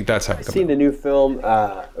guys I think that's how it seen the new film?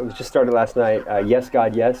 It was just started last night. Yes,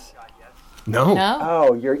 God, Yes. No.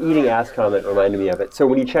 Oh, your eating ass comment reminded me of it. So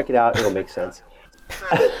when you check it out, it'll make sense.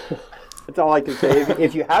 That's all I can say.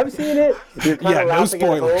 If you have seen it, you're kind of laughing at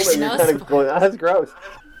home and you're kind of going, that's gross.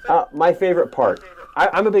 My favorite part.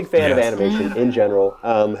 I'm a big fan of animation in general.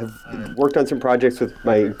 Have worked on some projects with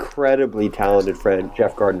my incredibly talented friend,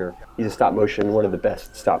 Jeff Gardner. He's one of the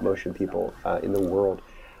best stop motion people in the world.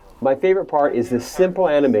 My favorite part is this simple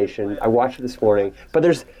animation. I watched it this morning, but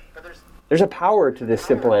there's a power to this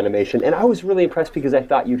simple animation, and I was really impressed because I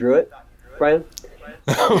thought you drew it, Brian.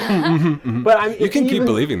 But you can keep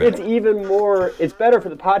believing that. It's even more. It's better for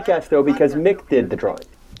the podcast though because Mick did the drawing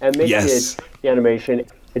and Mick did the animation.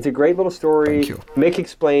 It's a great little story. Thank you. Mick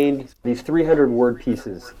explained these 300-word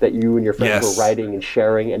pieces that you and your friends were writing and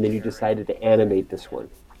sharing, and then you decided to animate this one.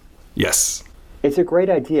 Yes. It's a great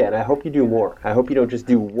idea, and I hope you do more. I hope you don't just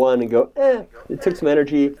do one and go, it took some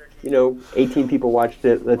energy. 18 people watched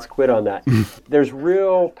it. Let's quit on that. There's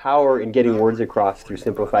real power in getting words across through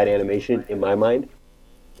simplified animation, in my mind.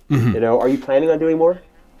 Are you planning on doing more?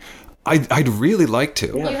 I'd really like to.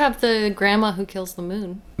 You have the grandma who kills the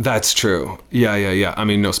moon. That's true. Yeah. I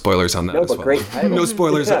mean, no spoilers on that as well. Great title. No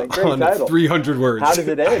spoilers on title. 300 words. How does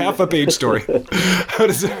it end? Half a page story. How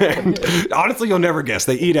does it end? Honestly, you'll never guess.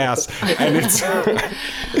 They eat ass, and it's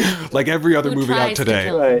like every other movie out today.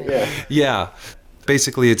 Right, yeah. Yeah.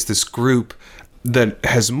 Basically, it's this group that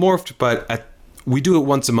has morphed, but we do it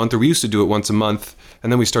once a month, or we used to do it once a month,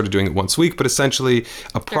 and then we started doing it once a week. But essentially,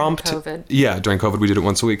 a prompt. During COVID. Yeah, during COVID, we did it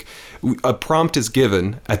once a week. A prompt is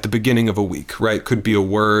given at the beginning of a week, right? Could be a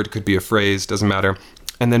word, could be a phrase, doesn't matter.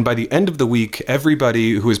 And then by the end of the week,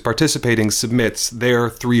 everybody who is participating submits their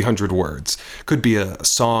 300 words. Could be a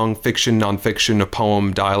song, fiction, nonfiction, a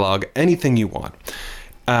poem, dialogue, anything you want.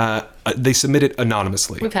 They submit it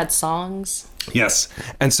anonymously. We've had songs. Yes.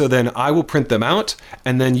 And so then I will print them out,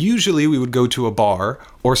 and then usually we would go to a bar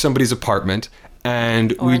or somebody's apartment,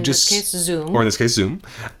 and or we in just... this case, Zoom. Or in this case, Zoom.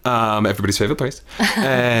 Everybody's favorite place.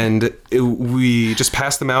 And we just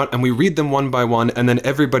pass them out, and we read them one by one, and then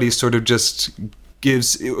everybody sort of just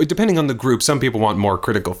gives, depending on the group, some people want more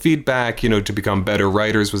critical feedback, to become better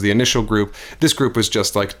writers was the initial group. This group was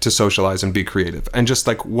just like to socialize and be creative, and just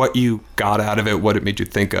like what you got out of it, what it made you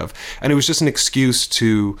think of. And it was just an excuse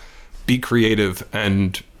to be creative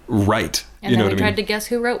and write. And then we tried to guess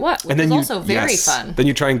who wrote what, which was also very fun. Then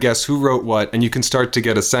you try and guess who wrote what, and you can start to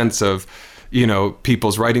get a sense of,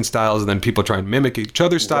 people's writing styles, and then people try and mimic each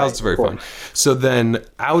other's styles. Right, it's very fun. So then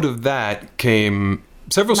out of that came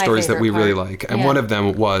several stories that we really like, and one of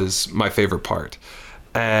them was my favorite part.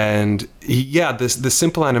 And the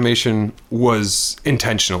simple animation was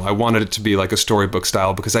intentional. I wanted it to be like a storybook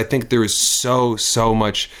style because I think there is so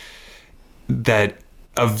much that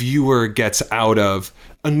a viewer gets out of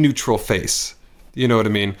a neutral face. You know what I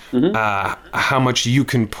mean? How much you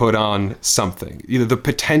can put on something. The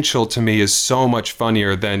potential to me is so much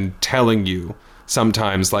funnier than telling you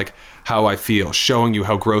sometimes like how I feel, showing you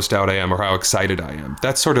how grossed out I am or how excited I am.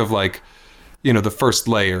 That's sort of like, the first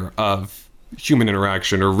layer of human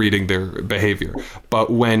interaction or reading their behavior.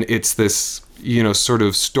 But when it's this, sort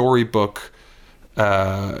of storybook,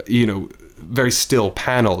 very still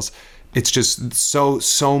panels, it's just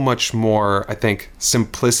so much more, I think,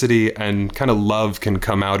 simplicity and kind of love can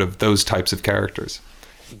come out of those types of characters.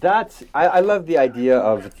 I love the idea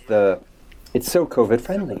of it's so COVID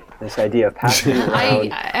friendly, this idea of passing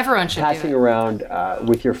around. Everyone should passing around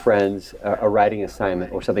with your friends a writing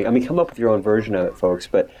assignment or something. I mean, come up with your own version of it, folks.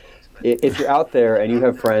 But if you're out there and you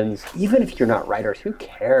have friends, even if you're not writers, who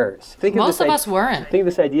cares? Most of us weren't. Think of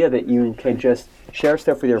this idea that you can just share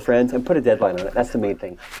stuff with your friends and put a deadline on it. That's the main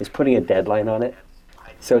thing, is putting a deadline on it.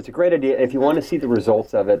 So it's a great idea. If you want to see the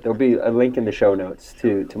results of it, there'll be a link in the show notes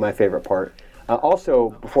to my favorite part. Also,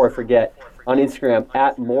 before I forget, on Instagram,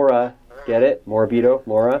 @Mora, get it? Morabito,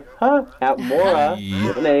 Mora, @Mora,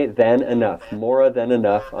 with an A, then enough. Mora, then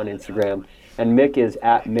enough on Instagram. And Mick is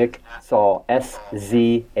 @MickZal,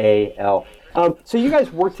 SZAL. So you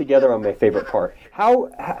guys work together on my favorite part.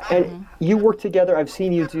 And you work together. I've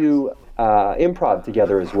seen you do improv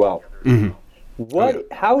together as well.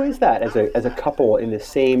 How is that as a couple in the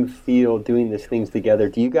same field doing these things together?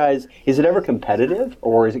 Do you guys, is it ever competitive,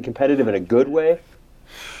 or is it competitive in a good way?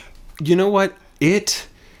 You know what? It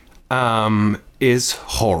is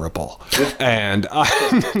horrible. And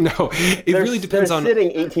no, it really depends on... They're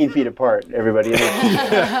sitting 18 feet apart, everybody, with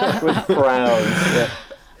frowns. Yeah.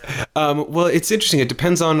 Well, it's interesting. It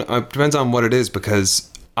depends on what it is,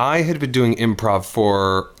 because I had been doing improv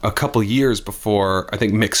for a couple years before I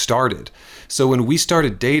think Mick started. So when we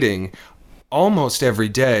started dating, almost every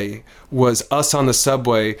day was us on the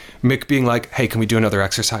subway, Mick being like, hey, can we do another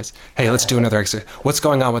exercise? Hey, let's do another exercise. What's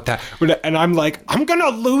going on with that? And I'm like, I'm going to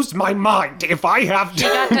lose my mind if I have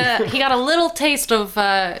to. He got a little taste of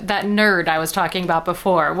that nerd I was talking about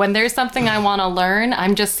before. When there's something I want to learn,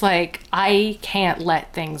 I'm just like, I can't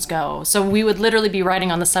let things go. So we would literally be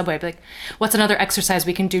riding on the subway, be like, what's another exercise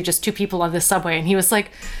we can do, just two people on this subway? And he was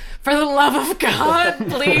like, for the love of God,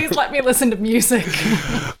 please let me listen to music.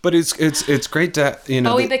 But it's great to,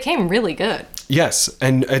 Oh, he became really good. Yes,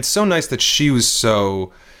 and it's so nice that she was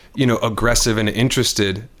so, aggressive and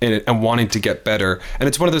interested in it and wanting to get better. And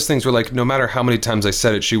it's one of those things where, like, no matter how many times I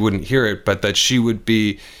said it, she wouldn't hear it, but that she would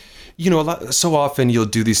be... so often you'll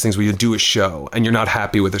do these things where you do a show and you're not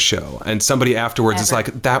happy with a show, and somebody afterwards is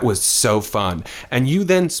like, that was so fun. And you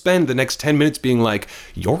then spend the next 10 minutes being like,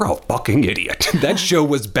 you're a fucking idiot. That show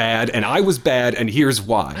was bad and I was bad and here's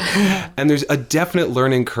why. And there's a definite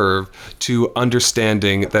learning curve to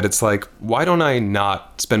understanding that it's like, why don't I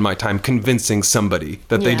not spend my time convincing somebody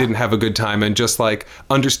that they didn't have a good time, and just like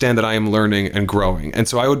understand that I am learning and growing. And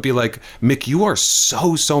so I would be like, Mick, you are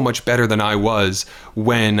so much better than I was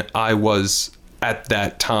when I was at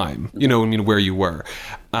that time, where you were.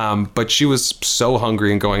 But she was so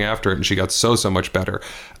hungry and going after it, and she got so much better.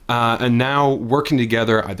 And now working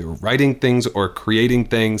together, either writing things or creating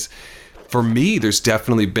things, for me, there's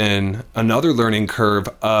definitely been another learning curve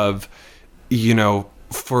of,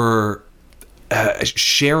 for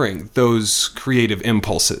sharing those creative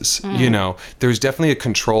impulses. There's definitely a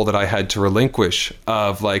control that I had to relinquish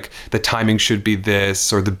of, like, the timing should be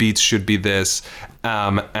this or the beats should be this,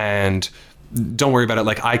 and don't worry about it.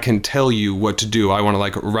 Like, I can tell you what to do. I want to,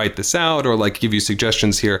 like, write this out or, like, give you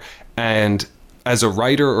suggestions here. And as a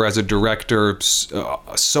writer or as a director,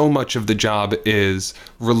 so much of the job is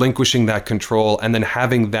relinquishing that control and then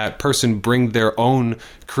having that person bring their own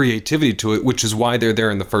creativity to it, which is why they're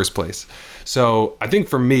there in the first place. So I think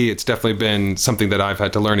for me, it's definitely been something that I've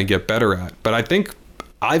had to learn and get better at. But I think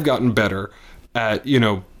I've gotten better at,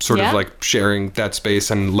 sort of like sharing that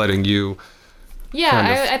space and letting you.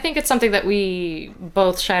 Yeah, I think it's something that we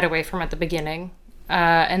both shied away from at the beginning.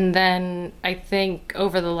 And then I think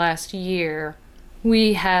over the last year,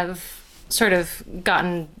 we have sort of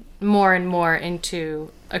gotten more and more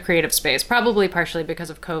into a creative space, probably partially because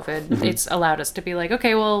of COVID. Mm-hmm. It's allowed us to be like,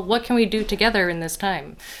 okay, well, what can we do together in this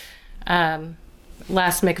time?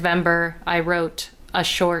 Last Mcvember, I wrote a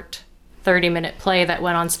short 30-minute play that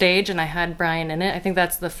went on stage, and I had Brian in it. I think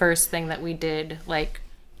that's the first thing that we did, like,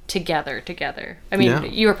 together. I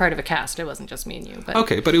mean, you were part of a cast. It wasn't just me and you. But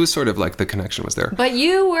okay, but it was sort of like the connection was there. But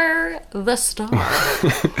you were the star.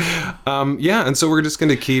 And so we're just going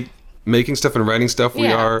to keep making stuff and writing stuff.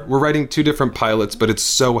 We're writing 2 different pilots, but it's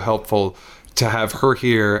so helpful to have her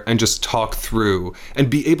here and just talk through and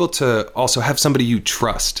be able to also have somebody you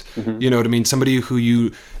trust. Mm-hmm. You know what I mean? Somebody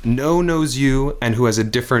who knows you and who has a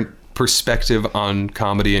different perspective on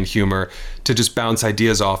comedy and humor to just bounce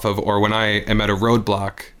ideas off of. Or when I am at a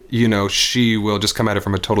roadblock, she will just come at it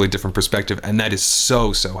from a totally different perspective. And that is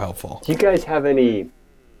so helpful. Do you guys have any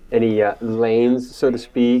lanes, so to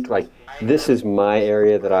speak? Like, this is my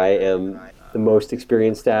area that I am the most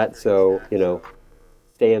experienced at, so,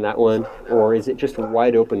 stay in that one? Or is it just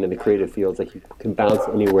wide open in the creative fields, like you can bounce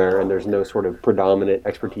anywhere and there's no sort of predominant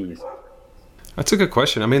expertise? That's a good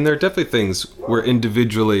question. I mean, there are definitely things we're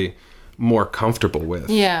individually more comfortable with.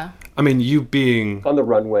 Yeah. I mean, you being on the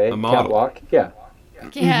runway, a model. catwalk, yeah.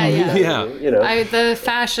 The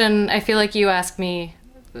fashion, I feel like you asked me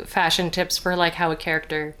fashion tips for, like, how a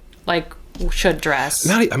character, like, should dress.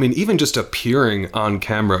 Even just appearing on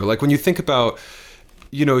camera. Like, when you think about,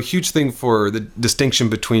 a huge thing for the distinction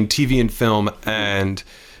between TV and film and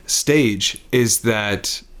stage is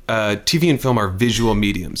that TV and film are visual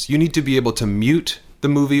mediums. You need to be able to mute the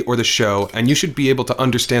movie or the show, and you should be able to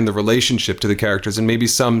understand the relationship to the characters and maybe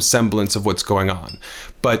some semblance of what's going on.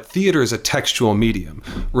 But theater is a textual medium,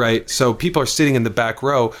 right? So people are sitting in the back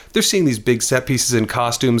row, they're seeing these big set pieces and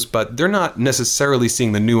costumes, but they're not necessarily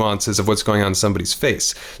seeing the nuances of what's going on in somebody's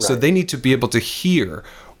face. Right. So they need to be able to hear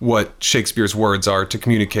what Shakespeare's words are to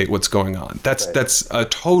communicate what's going on. That's a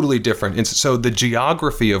totally different. And so the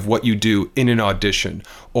geography of what you do in an audition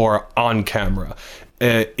or on camera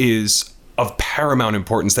is of paramount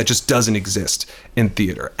importance that just doesn't exist in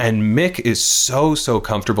theater. And Mick is so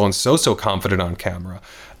comfortable and so confident on camera.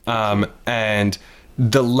 And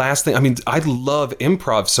the last thing, I mean, I love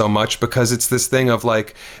improv so much because it's this thing of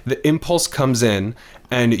like the impulse comes in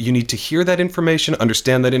and you need to hear that information,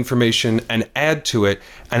 understand that information, and add to it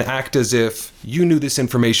and act as if you knew this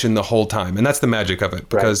information the whole time. And that's the magic of it,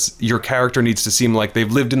 because your character needs to seem like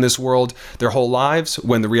they've lived in this world their whole lives,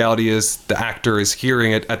 when the reality is the actor is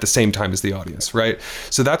hearing it at the same time as the audience, right?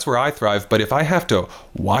 So that's where I thrive. But if I have to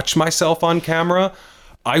watch myself on camera,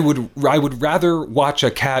 I would rather watch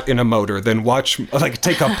a cat in a motor than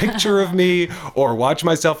take a picture of me or watch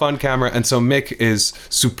myself on camera. And so Mick is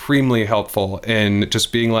supremely helpful in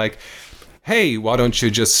just being like, hey, why don't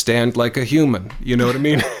you just stand like a human? You know what I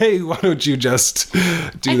mean? Hey, why don't you just do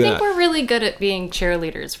that? I think we're really good at being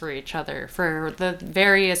cheerleaders for each other, for the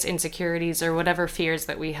various insecurities or whatever fears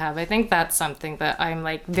that we have. I think that's something that I'm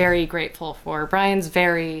like very grateful for. Brian's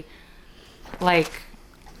very like...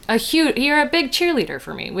 you're a big cheerleader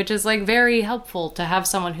for me, which is like very helpful to have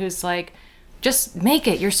someone who's like, just make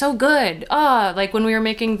it, you're so good. Like when we were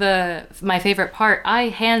making my favorite part, I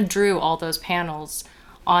hand drew all those panels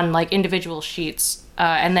on like individual sheets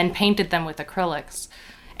and then painted them with acrylics.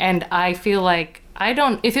 And I feel like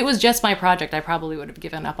if it was just my project, I probably would have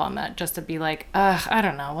given up on that, just to be like, I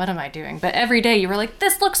don't know, what am I doing? But every day you were like,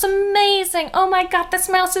 this looks amazing. Oh my God, this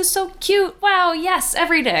mouse is so cute. Wow, yes,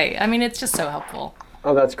 every day. I mean, it's just so helpful.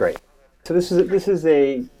 Oh, that's great. So this is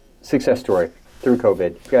a success story through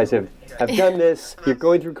COVID. You guys have done this. You're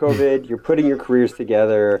going through COVID. You're putting your careers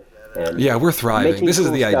together. And yeah, we're thriving. This is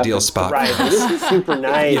the ideal spot. Right. This is super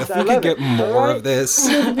nice. Yeah, if we could get more of this.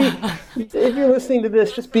 If you're listening to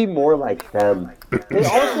this, just be more like them.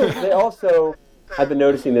 They also, I've been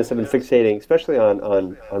noticing this. I've been fixating, especially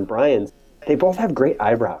on Brian's. They both have great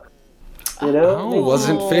eyebrows. You know?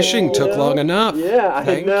 Wasn't fishing took long enough. Yeah,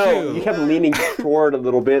 I know. You kept leaning forward a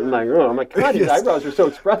little bit and like, oh my God, his eyebrows are so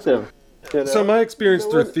expressive. You know? So my experience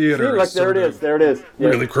through theater is there it is.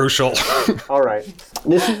 Really crucial. All right.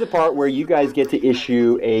 This is the part where you guys get to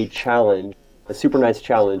issue a challenge, a super nice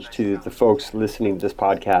challenge to the folks listening to this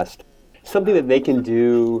podcast. Something that they can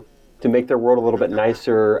do to make their world a little bit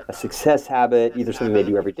nicer, a success habit, either something they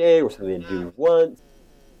do every day or something they do once.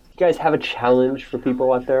 You guys have a challenge for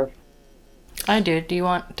people out there? I do. Do you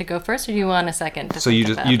want to go first, or do you want a second? So you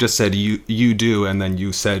just said you do, and then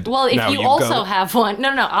you said. Well, if you also have one,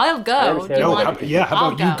 no, I'll go. How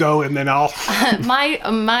about you go, and then I'll.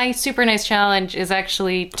 My super nice challenge is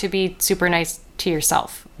actually to be super nice to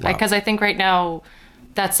yourself, because I think right now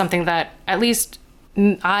that's something that at least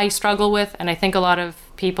I struggle with, and I think a lot of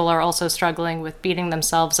people are also struggling with beating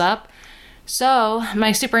themselves up. So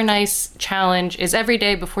my super nice challenge is every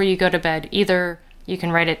day before you go to bed, either you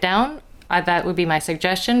can write it down. That would be my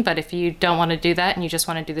suggestion, but if you don't want to do that and you just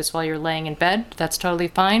want to do this while you're laying in bed, that's totally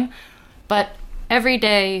fine. But every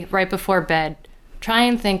day, right before bed, try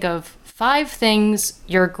and think of 5 things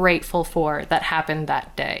you're grateful for that happened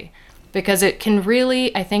that day. Because it can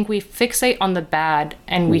really, I think we fixate on the bad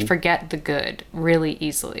and we forget the good really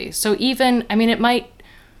easily. So it might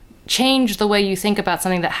change the way you think about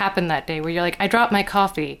something that happened that day, where you're like, I dropped my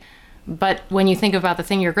coffee. But when you think about the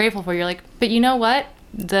thing you're grateful for, you're like, but you know what?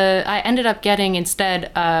 I ended up getting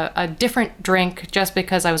instead a different drink just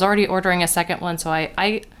because I was already ordering a second one. So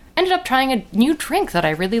I ended up trying a new drink that I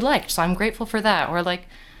really liked. So I'm grateful for that. Or like,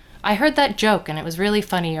 I heard that joke and it was really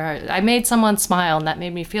funny. Or I made someone smile and that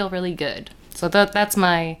made me feel really good. So that's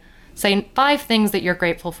my saying 5 things that you're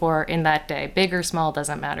grateful for in that day. Big or small,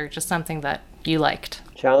 doesn't matter. Just something that you liked.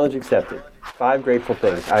 Challenge accepted. 5 grateful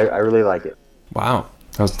things. I really like it. Wow.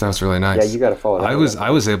 That was really nice. Yeah, you got to follow that. I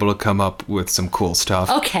was able to come up with some cool stuff.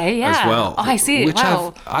 Okay, yeah. As well. Oh, I see. Which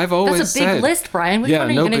wow. I've always That's a big said, list, Brian. Which one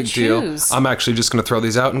are you going to choose? Deal. I'm actually just going to throw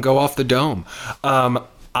these out and go off the dome.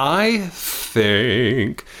 I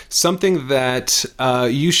think something that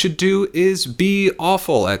you should do is be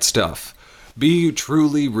awful at stuff. Be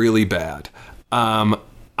truly, really bad.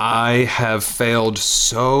 I have failed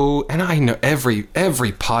so, and I know every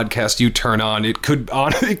podcast you turn on, it could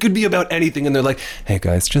be about anything, and they're like, "Hey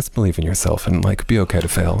guys, just believe in yourself and like be okay to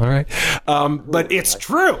fail, all right?" But it's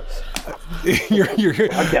true.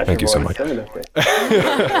 Thank you so much.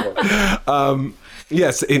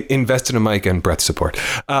 Yes, invest in a mic and breath support.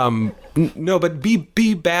 No, but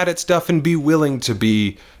be bad at stuff and be willing to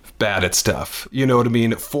be bad at stuff. You know what I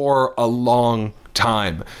mean? For a long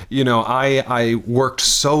time. You know, I worked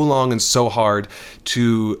so long and so hard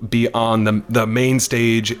to be on the main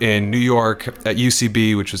stage in New York at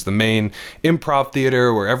UCB, which is the main improv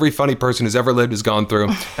theater where every funny person who's ever lived has gone through.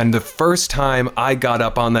 And the first time I got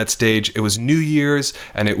up on that stage, it was New Year's,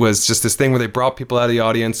 and it was just this thing where they brought people out of the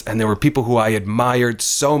audience, and there were people who I admired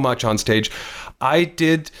so much on stage. I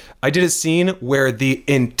did a scene where the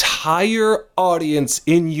entire audience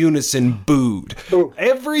in unison booed.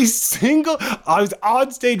 Every single, I was on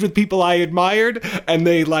stage with people I admired, and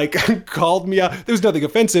they like called me out. There was nothing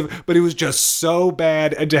offensive, but it was just so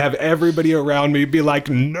bad. And to have everybody around me be like,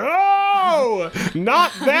 no,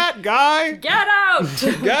 not that guy. Get out.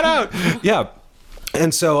 Get out. Yeah.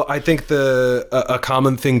 And so I think a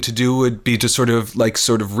common thing to do would be to sort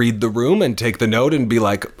of read the room and take the note and be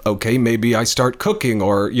like, okay, maybe I start cooking,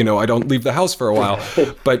 or, you know, I don't leave the house for a while.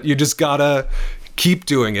 But you just gotta keep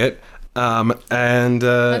doing it.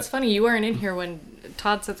 That's funny. You weren't in here when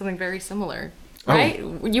Todd said something very similar. Right?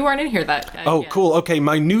 Oh. You weren't in here that. Oh, cool. Okay,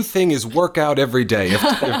 my new thing is work out every day. If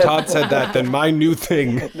Todd said that, then my new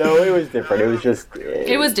thing. No, it was different. It was just.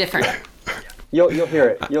 It was different. You'll hear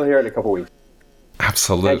it. You'll hear it in a couple weeks.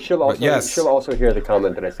 Absolutely. And she'll also hear the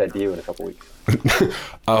comment that I said to you in a couple weeks.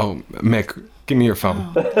 Oh, Mick, give me your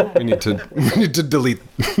phone. We need to delete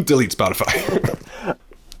Spotify.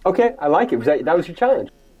 Okay, I like it. That was your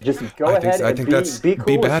challenge. Just go ahead and be cool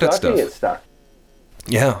be bad at at stuff. And stuff.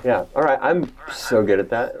 Yeah. Yeah. All right. I'm so good at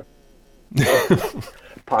that.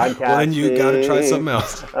 Podcasting. Well, then you got to try something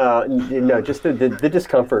else. Just the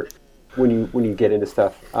discomfort when you get into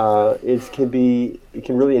stuff. It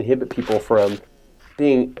can really inhibit people from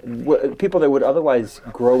being people that would otherwise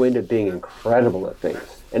grow into being incredible at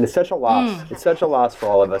things. And it's such a loss. It's such a loss for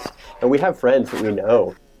all of us. And we have friends that we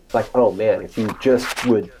know. It's like, oh man, if you just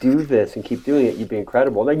would do this and keep doing it, you'd be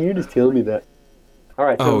incredible. Like, you just telling me that. All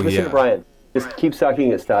right, so listen to Brian. Just keep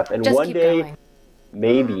sucking at stuff, and just one day, going.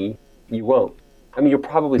 Maybe you won't. I mean, you'll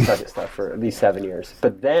probably suck at stuff for at least 7 years,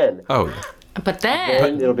 but then. Oh. But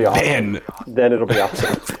then it'll be awesome. Then it'll be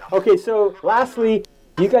awesome. Okay, so lastly,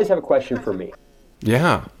 do you guys have a question for me?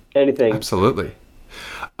 Yeah. Anything? Absolutely.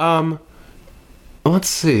 Let's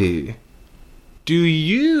see. Do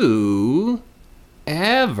you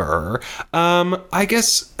ever? I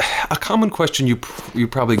guess a common question you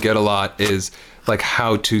probably get a lot is like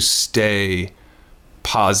how to stay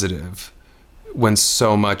positive when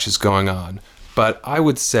so much is going on. But I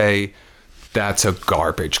would say that's a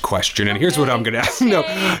garbage question. And here's what I'm going to ask. No,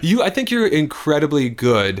 I think you're incredibly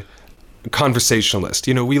good conversationalist.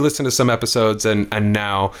 You know, we listen to some episodes and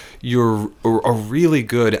now you're a really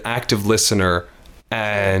good active listener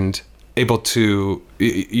and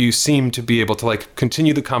you seem to be able to like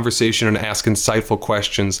continue the conversation and ask insightful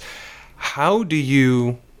questions. How do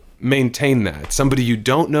you maintain that? Somebody you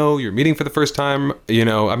don't know, you're meeting for the first time, you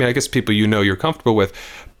know, I mean, I guess people you know you're comfortable with,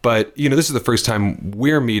 but you know, this is the first time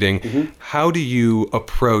we're meeting. Mm-hmm. How do you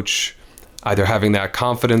approach either having that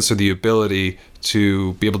confidence or the ability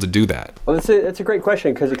to be able to do that? Well, that's a great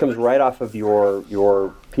question because it comes right off of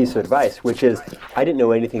your piece of advice, which is I didn't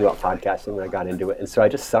know anything about podcasting when I got into it, and so I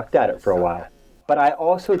just sucked at it for a while. But I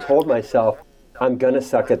also told myself, I'm going to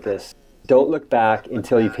suck at this. Don't look back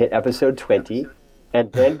until you've hit episode 20,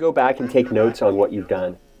 and then go back and take notes on what you've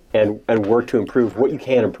done and work to improve what you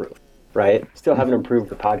can improve, right? Still haven't improved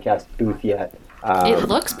the podcast booth yet. It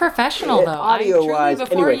looks professional, though. Audio-wise,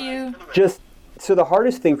 so the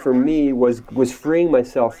hardest thing for me was freeing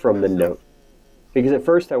myself from the note. Because at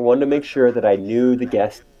first I wanted to make sure that I knew the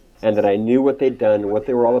guest and that I knew what they'd done, what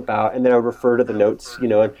they were all about, and then I would refer to the notes, you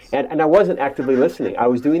know, and I wasn't actively listening. I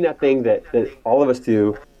was doing that thing that all of us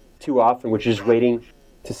do too often, which is waiting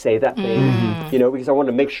to say that thing, you know, because I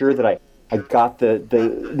wanted to make sure that I got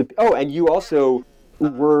the and you also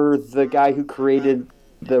were the guy who created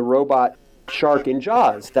the robot shark in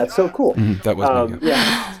Jaws. That's so cool. That was me.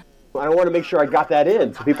 Yeah. I want to make sure I got that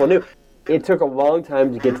in so people knew. It took a long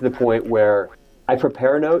time to get to the point where I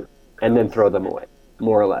prepare a note and then throw them away,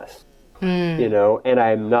 more or less. You know, and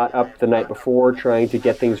I'm not up the night before trying to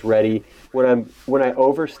get things ready. When I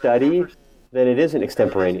overstudy, then it isn't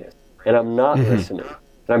extemporaneous, and I'm not listening.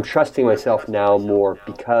 And I'm trusting myself now more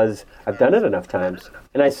because I've done it enough times.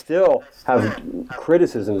 And I still have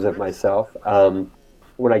criticisms of myself.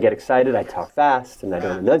 When I get excited, I talk fast and I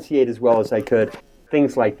don't enunciate as well as I could,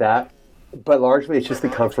 things like that. But largely, it's just the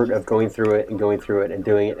comfort of going through it and doing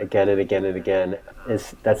it again and again and again.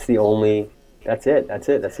 That's the only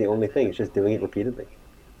thing. It's just doing it repeatedly.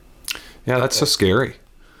 Yeah, that's so scary.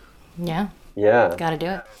 Yeah. Yeah. Got to do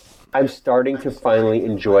it. I'm starting to finally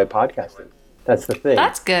enjoy podcasting. That's the thing.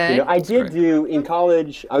 That's good. You know, I did do, in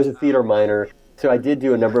college, I was a theater minor, So I did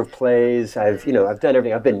do a number of plays. I've done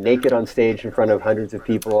everything. I've been naked on stage in front of hundreds of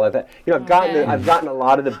people. I've gotten a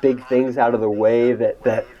lot of the big things out of the way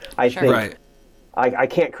that I think. Right. I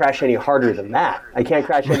can't crash any harder than that. I can't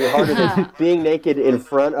crash any harder than being naked in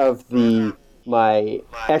front of my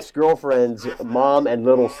ex-girlfriend's mom and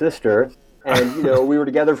little sister. And, we were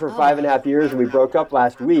together for 5.5 years and we broke up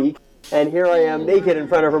last week. And here I am naked in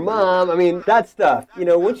front of her mom. I mean, that stuff.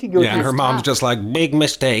 Once you go Yeah, and her mom's just like, big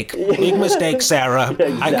mistake, Sarah.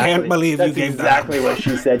 Exactly. I can't believe That's you gave exactly that. what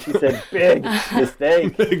she said. She said, big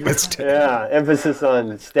mistake. Big mistake. Yeah, emphasis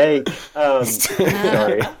on steak.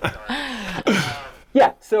 Sorry.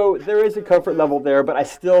 Yeah, so there is a comfort level there, but I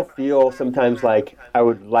still feel sometimes like I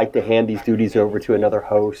would like to hand these duties over to another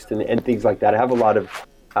host and things like that. I have a lot of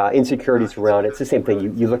insecurities around it. It's the same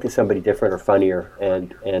thing. You look at somebody different or funnier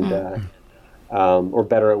or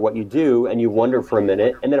better at what you do, and you wonder for a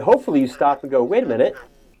minute, and then hopefully you stop and go, wait a minute.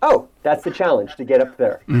 Oh, that's the challenge, to get up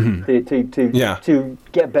there, to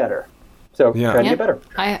get better. So try to get better.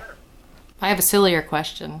 I have a sillier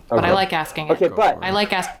question, but I like asking it. Okay,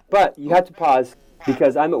 but you have to pause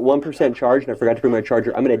because I'm at 1% charge, and I forgot to bring my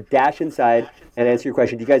charger. I'm going to dash inside and answer your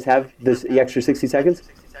question. Do you guys have the extra 60 seconds?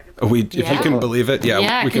 If you can believe it,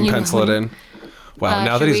 we can pencil it in. Wow,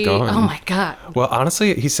 now that he's gone. Oh my God. Well,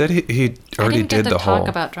 honestly, he said he already did the whole. Talk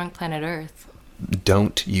about Drunk Planet Earth.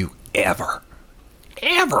 Don't you ever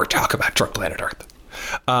talk about Drunk Planet Earth.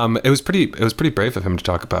 It was pretty brave of him to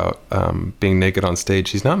talk about being naked on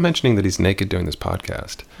stage. He's not mentioning that he's naked doing this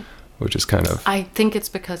podcast, which is kind of. I think it's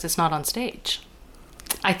because it's not on stage.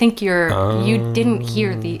 I think you didn't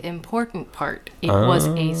hear the important part. It was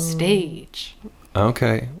a stage.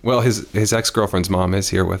 Okay. Well, his ex-girlfriend's mom is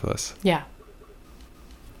here with us. Yeah.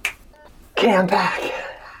 Okay, I'm back.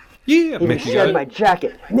 Yeah, You shed my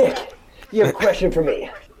jacket. Nick, you have a question for me.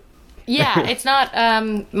 Yeah, it's not.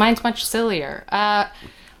 Mine's much sillier.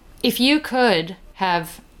 If you could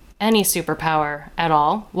have any superpower at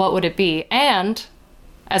all, what would it be? And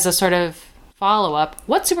as a sort of follow-up,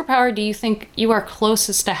 what superpower do you think you are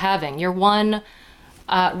closest to having? You're one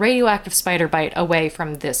radioactive spider bite away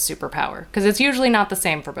from this superpower, because it's usually not the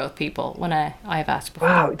same for both people. When I've asked before.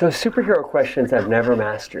 Wow, those superhero questions I've never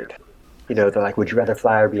mastered. They're like, would you rather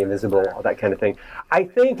fly or be invisible? All that kind of thing. I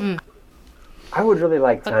think I would really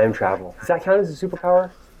like time travel. Does that count as a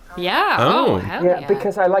superpower? Yeah. Oh, hell yeah.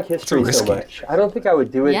 Because I like history so much. I don't think I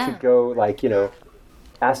would do it to go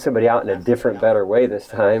ask somebody out in a different, better way this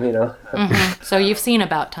time. Mm-hmm. So you've seen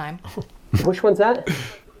About Time. Which one's that?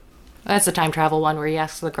 That's the time travel one where he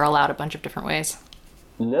asks the girl out a bunch of different ways.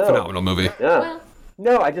 No. Phenomenal movie. Yeah. Well,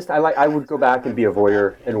 no, I would go back and be a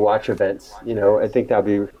voyeur and watch events. I think that'd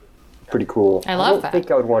be pretty cool. I love that. I don't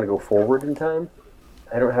think I would want to go forward in time.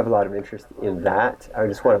 I don't have a lot of interest in that. I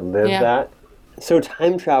just want to live that. So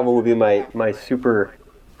time travel would be my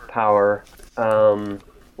superpower.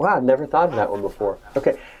 Wow, I've never thought of that one before.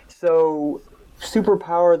 Okay, so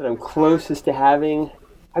superpower that I'm closest to having.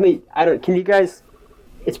 I mean, can you guys?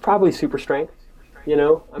 It's probably super strength. I'm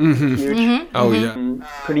huge. Mm-hmm. Oh yeah.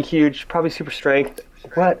 Pretty huge. Probably super strength.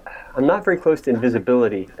 What? I'm not very close to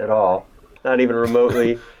invisibility at all. Not even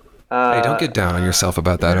remotely. Hey, don't get down on yourself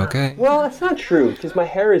about that, okay? Well, that's not true, because my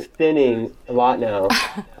hair is thinning a lot now.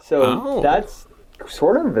 So that's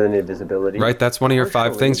sort of an invisibility. Right, that's one of your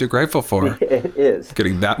 5 things you're grateful for. It is.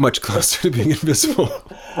 Getting that much closer to being invisible.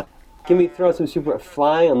 Can we throw out some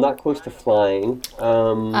flying? I'm not close to flying.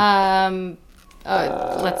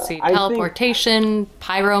 Let's see. Teleportation,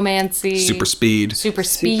 pyromancy. Super speed.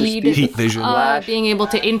 Heat vision. Being able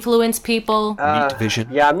to influence people. Meat vision.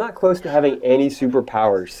 Yeah, I'm not close to having any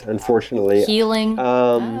superpowers, unfortunately. Healing.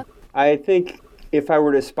 I think if I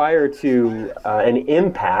were to aspire to an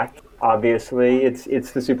impact, obviously,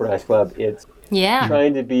 it's the Super Nice Club. It's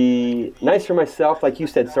trying to be nice for myself, like you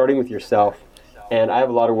said, starting with yourself. And I have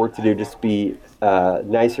a lot of work to do just to be a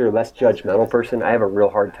nicer, less judgmental person. I have a real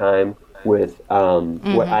hard time with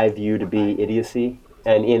what I view to be idiocy.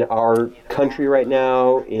 And in our country right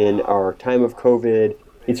now, in our time of COVID,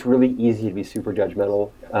 it's really easy to be super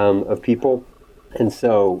judgmental of people. And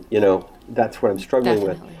so, that's what I'm struggling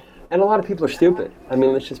with. And a lot of people are stupid. I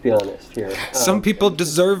mean, let's just be honest here. Some people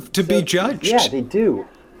deserve to be judged. Yeah, they do.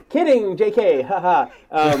 Kidding, JK, haha.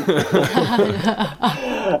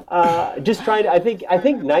 Just trying to, I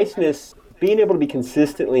think niceness, being able to be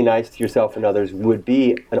consistently nice to yourself and others would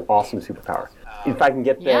be an awesome superpower. If I can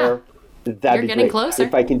get there, that'd be getting great. Closer.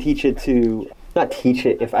 If I can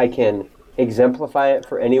if I can exemplify it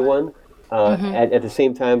for anyone, at the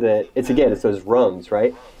same time that, it's those rungs,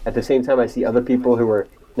 right? At the same time I see other people who are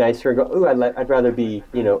nicer and go, ooh, I'd rather be,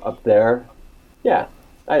 up there. Yeah,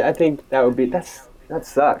 I think that would be, that's that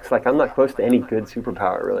sucks. Like, I'm not close to any good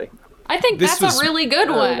superpower, really. I think This that's was- a really good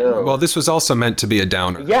one. know. Well, this was also meant to be a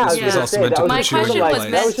downer. Yeah, This was also meant to My put you in question your was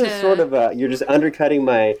place. that was meant just to- sort of you're just undercutting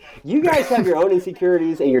my. You guys have your own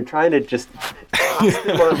insecurities, and you're trying to just toss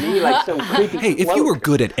them on me like some creepy. Hey, if you were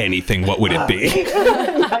good at anything, what would it be?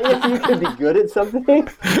 if you could be good at something.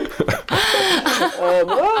 I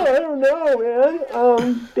don't know,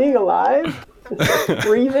 man. Being alive,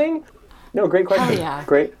 breathing. No, great question. yeah.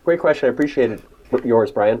 Great question. I appreciate it.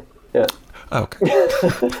 Yours, Brian. Yeah. Okay.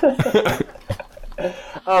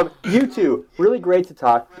 You two, really great to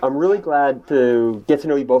talk. I'm really glad to get to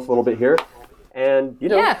know you both a little bit here. And,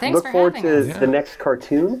 Yeah, thanks look for forward having to us. the next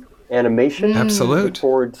cartoon animation. Absolute. Look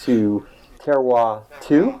forward to Terroir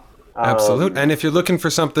 2. Absolute. And if you're looking for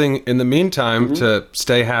something in the meantime to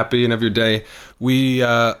stay happy and have your day, we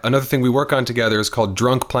another thing we work on together is called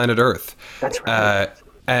Drunk Planet Earth. That's right.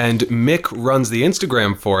 And Mick runs the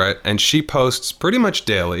Instagram for it, and she posts pretty much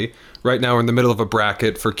daily. Right now we're in the middle of a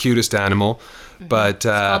bracket for cutest animal, but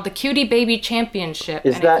Called the Cutie Baby Championship.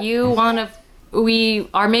 Is And that- if you want to, we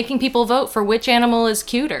are making people vote for which animal is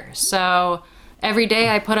cuter. So every day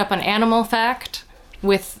I put up an animal fact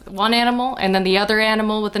with one animal, and then the other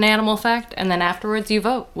animal with an animal fact, and then afterwards you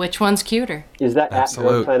vote which one's cuter. Is that Absolute.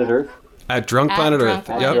 at Drunk Planet Earth? at Drunk At Planet Drunk Earth.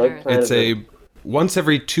 Planet Yep. Earth. Planet It's a once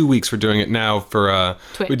every 2 weeks we're doing it now for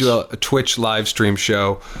we Twitch. do a Twitch live stream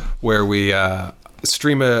show where we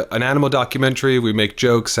stream an animal documentary, we make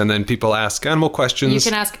jokes, and then people ask animal questions. You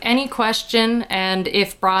can ask any question, and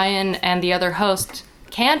if Brian and the other host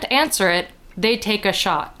can't answer it, they take a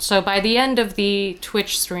shot. So by the end of the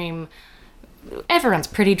Twitch stream, everyone's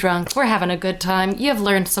pretty drunk. We're having a good time. You've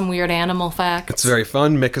learned some weird animal facts. It's very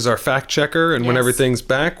fun. Mick is our fact checker, and when Yes. everything's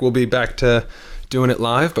back, we'll be back to doing it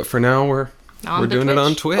live. But for now, we're On the doing it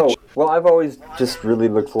on Twitch. Twitch. Oh, well, I've always just really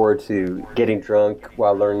looked forward to getting drunk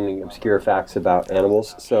while learning obscure facts about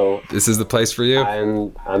animals. So This is the place for you.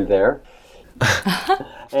 I'm there.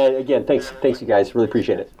 And again, thanks you guys. Really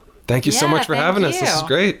appreciate it. Thank you so Yeah, much for thank having us. This is you.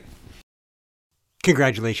 great.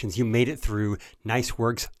 Congratulations, you made it through Nice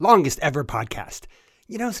Work's longest ever podcast.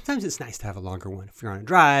 You know, sometimes it's nice to have a longer one if you're on a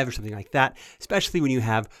drive or something like that, especially when you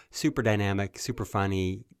have super dynamic, super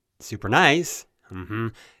funny, super nice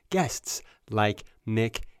guests like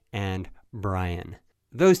Mick and Brian.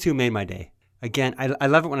 Those two made my day. Again, I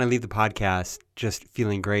love it when I leave the podcast just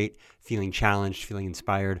feeling great, feeling challenged, feeling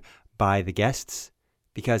inspired by the guests.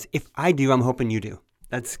 Because if I do, I'm hoping you do.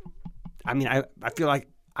 I feel like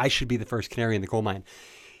I should be the first canary in the coal mine.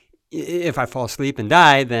 If I fall asleep and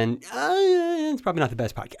die, then it's probably not the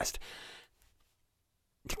best podcast.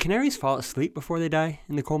 Do canaries fall asleep before they die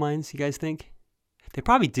in the coal mines, you guys think? They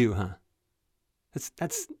probably do, huh?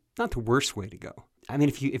 That's not the worst way to go. I mean,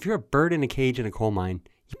 if you're a bird in a cage in a coal mine,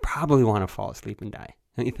 you probably want to fall asleep and die,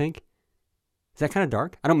 don't you think? Is that kind of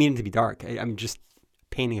dark? I don't mean it to be dark. I'm just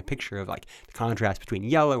painting a picture of like the contrast between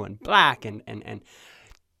yellow and black and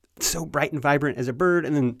so bright and vibrant as a bird,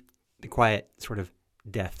 and then the quiet sort of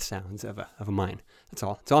death sounds of a mine. That's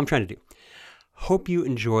all I'm trying to do. Hope you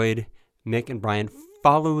enjoyed Mick and Brian.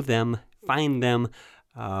 Follow them, find them.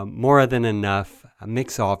 More Than Enough,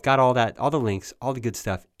 Mixolve, got all the links, all the good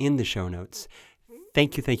stuff in the show notes.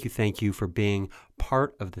 Thank you for being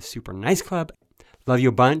part of the Super Nice Club. Love you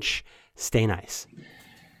a bunch. Stay nice.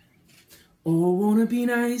 Oh, wanna be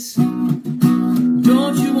nice?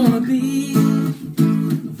 Don't you wanna be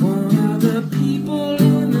one of the people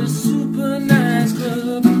in the Super Nice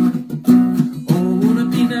Club? Oh, wanna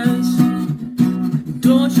be nice?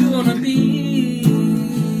 Don't you wanna be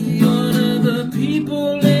one of the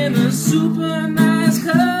people in the Super Nice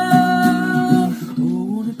Club? Oh,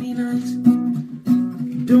 wanna be nice?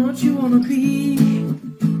 Don't you wanna be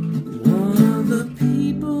one of the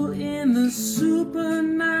people in the Super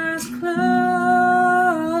Nice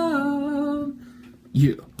Club?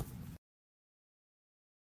 Yeah.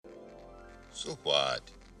 So what?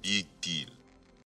 Big deal.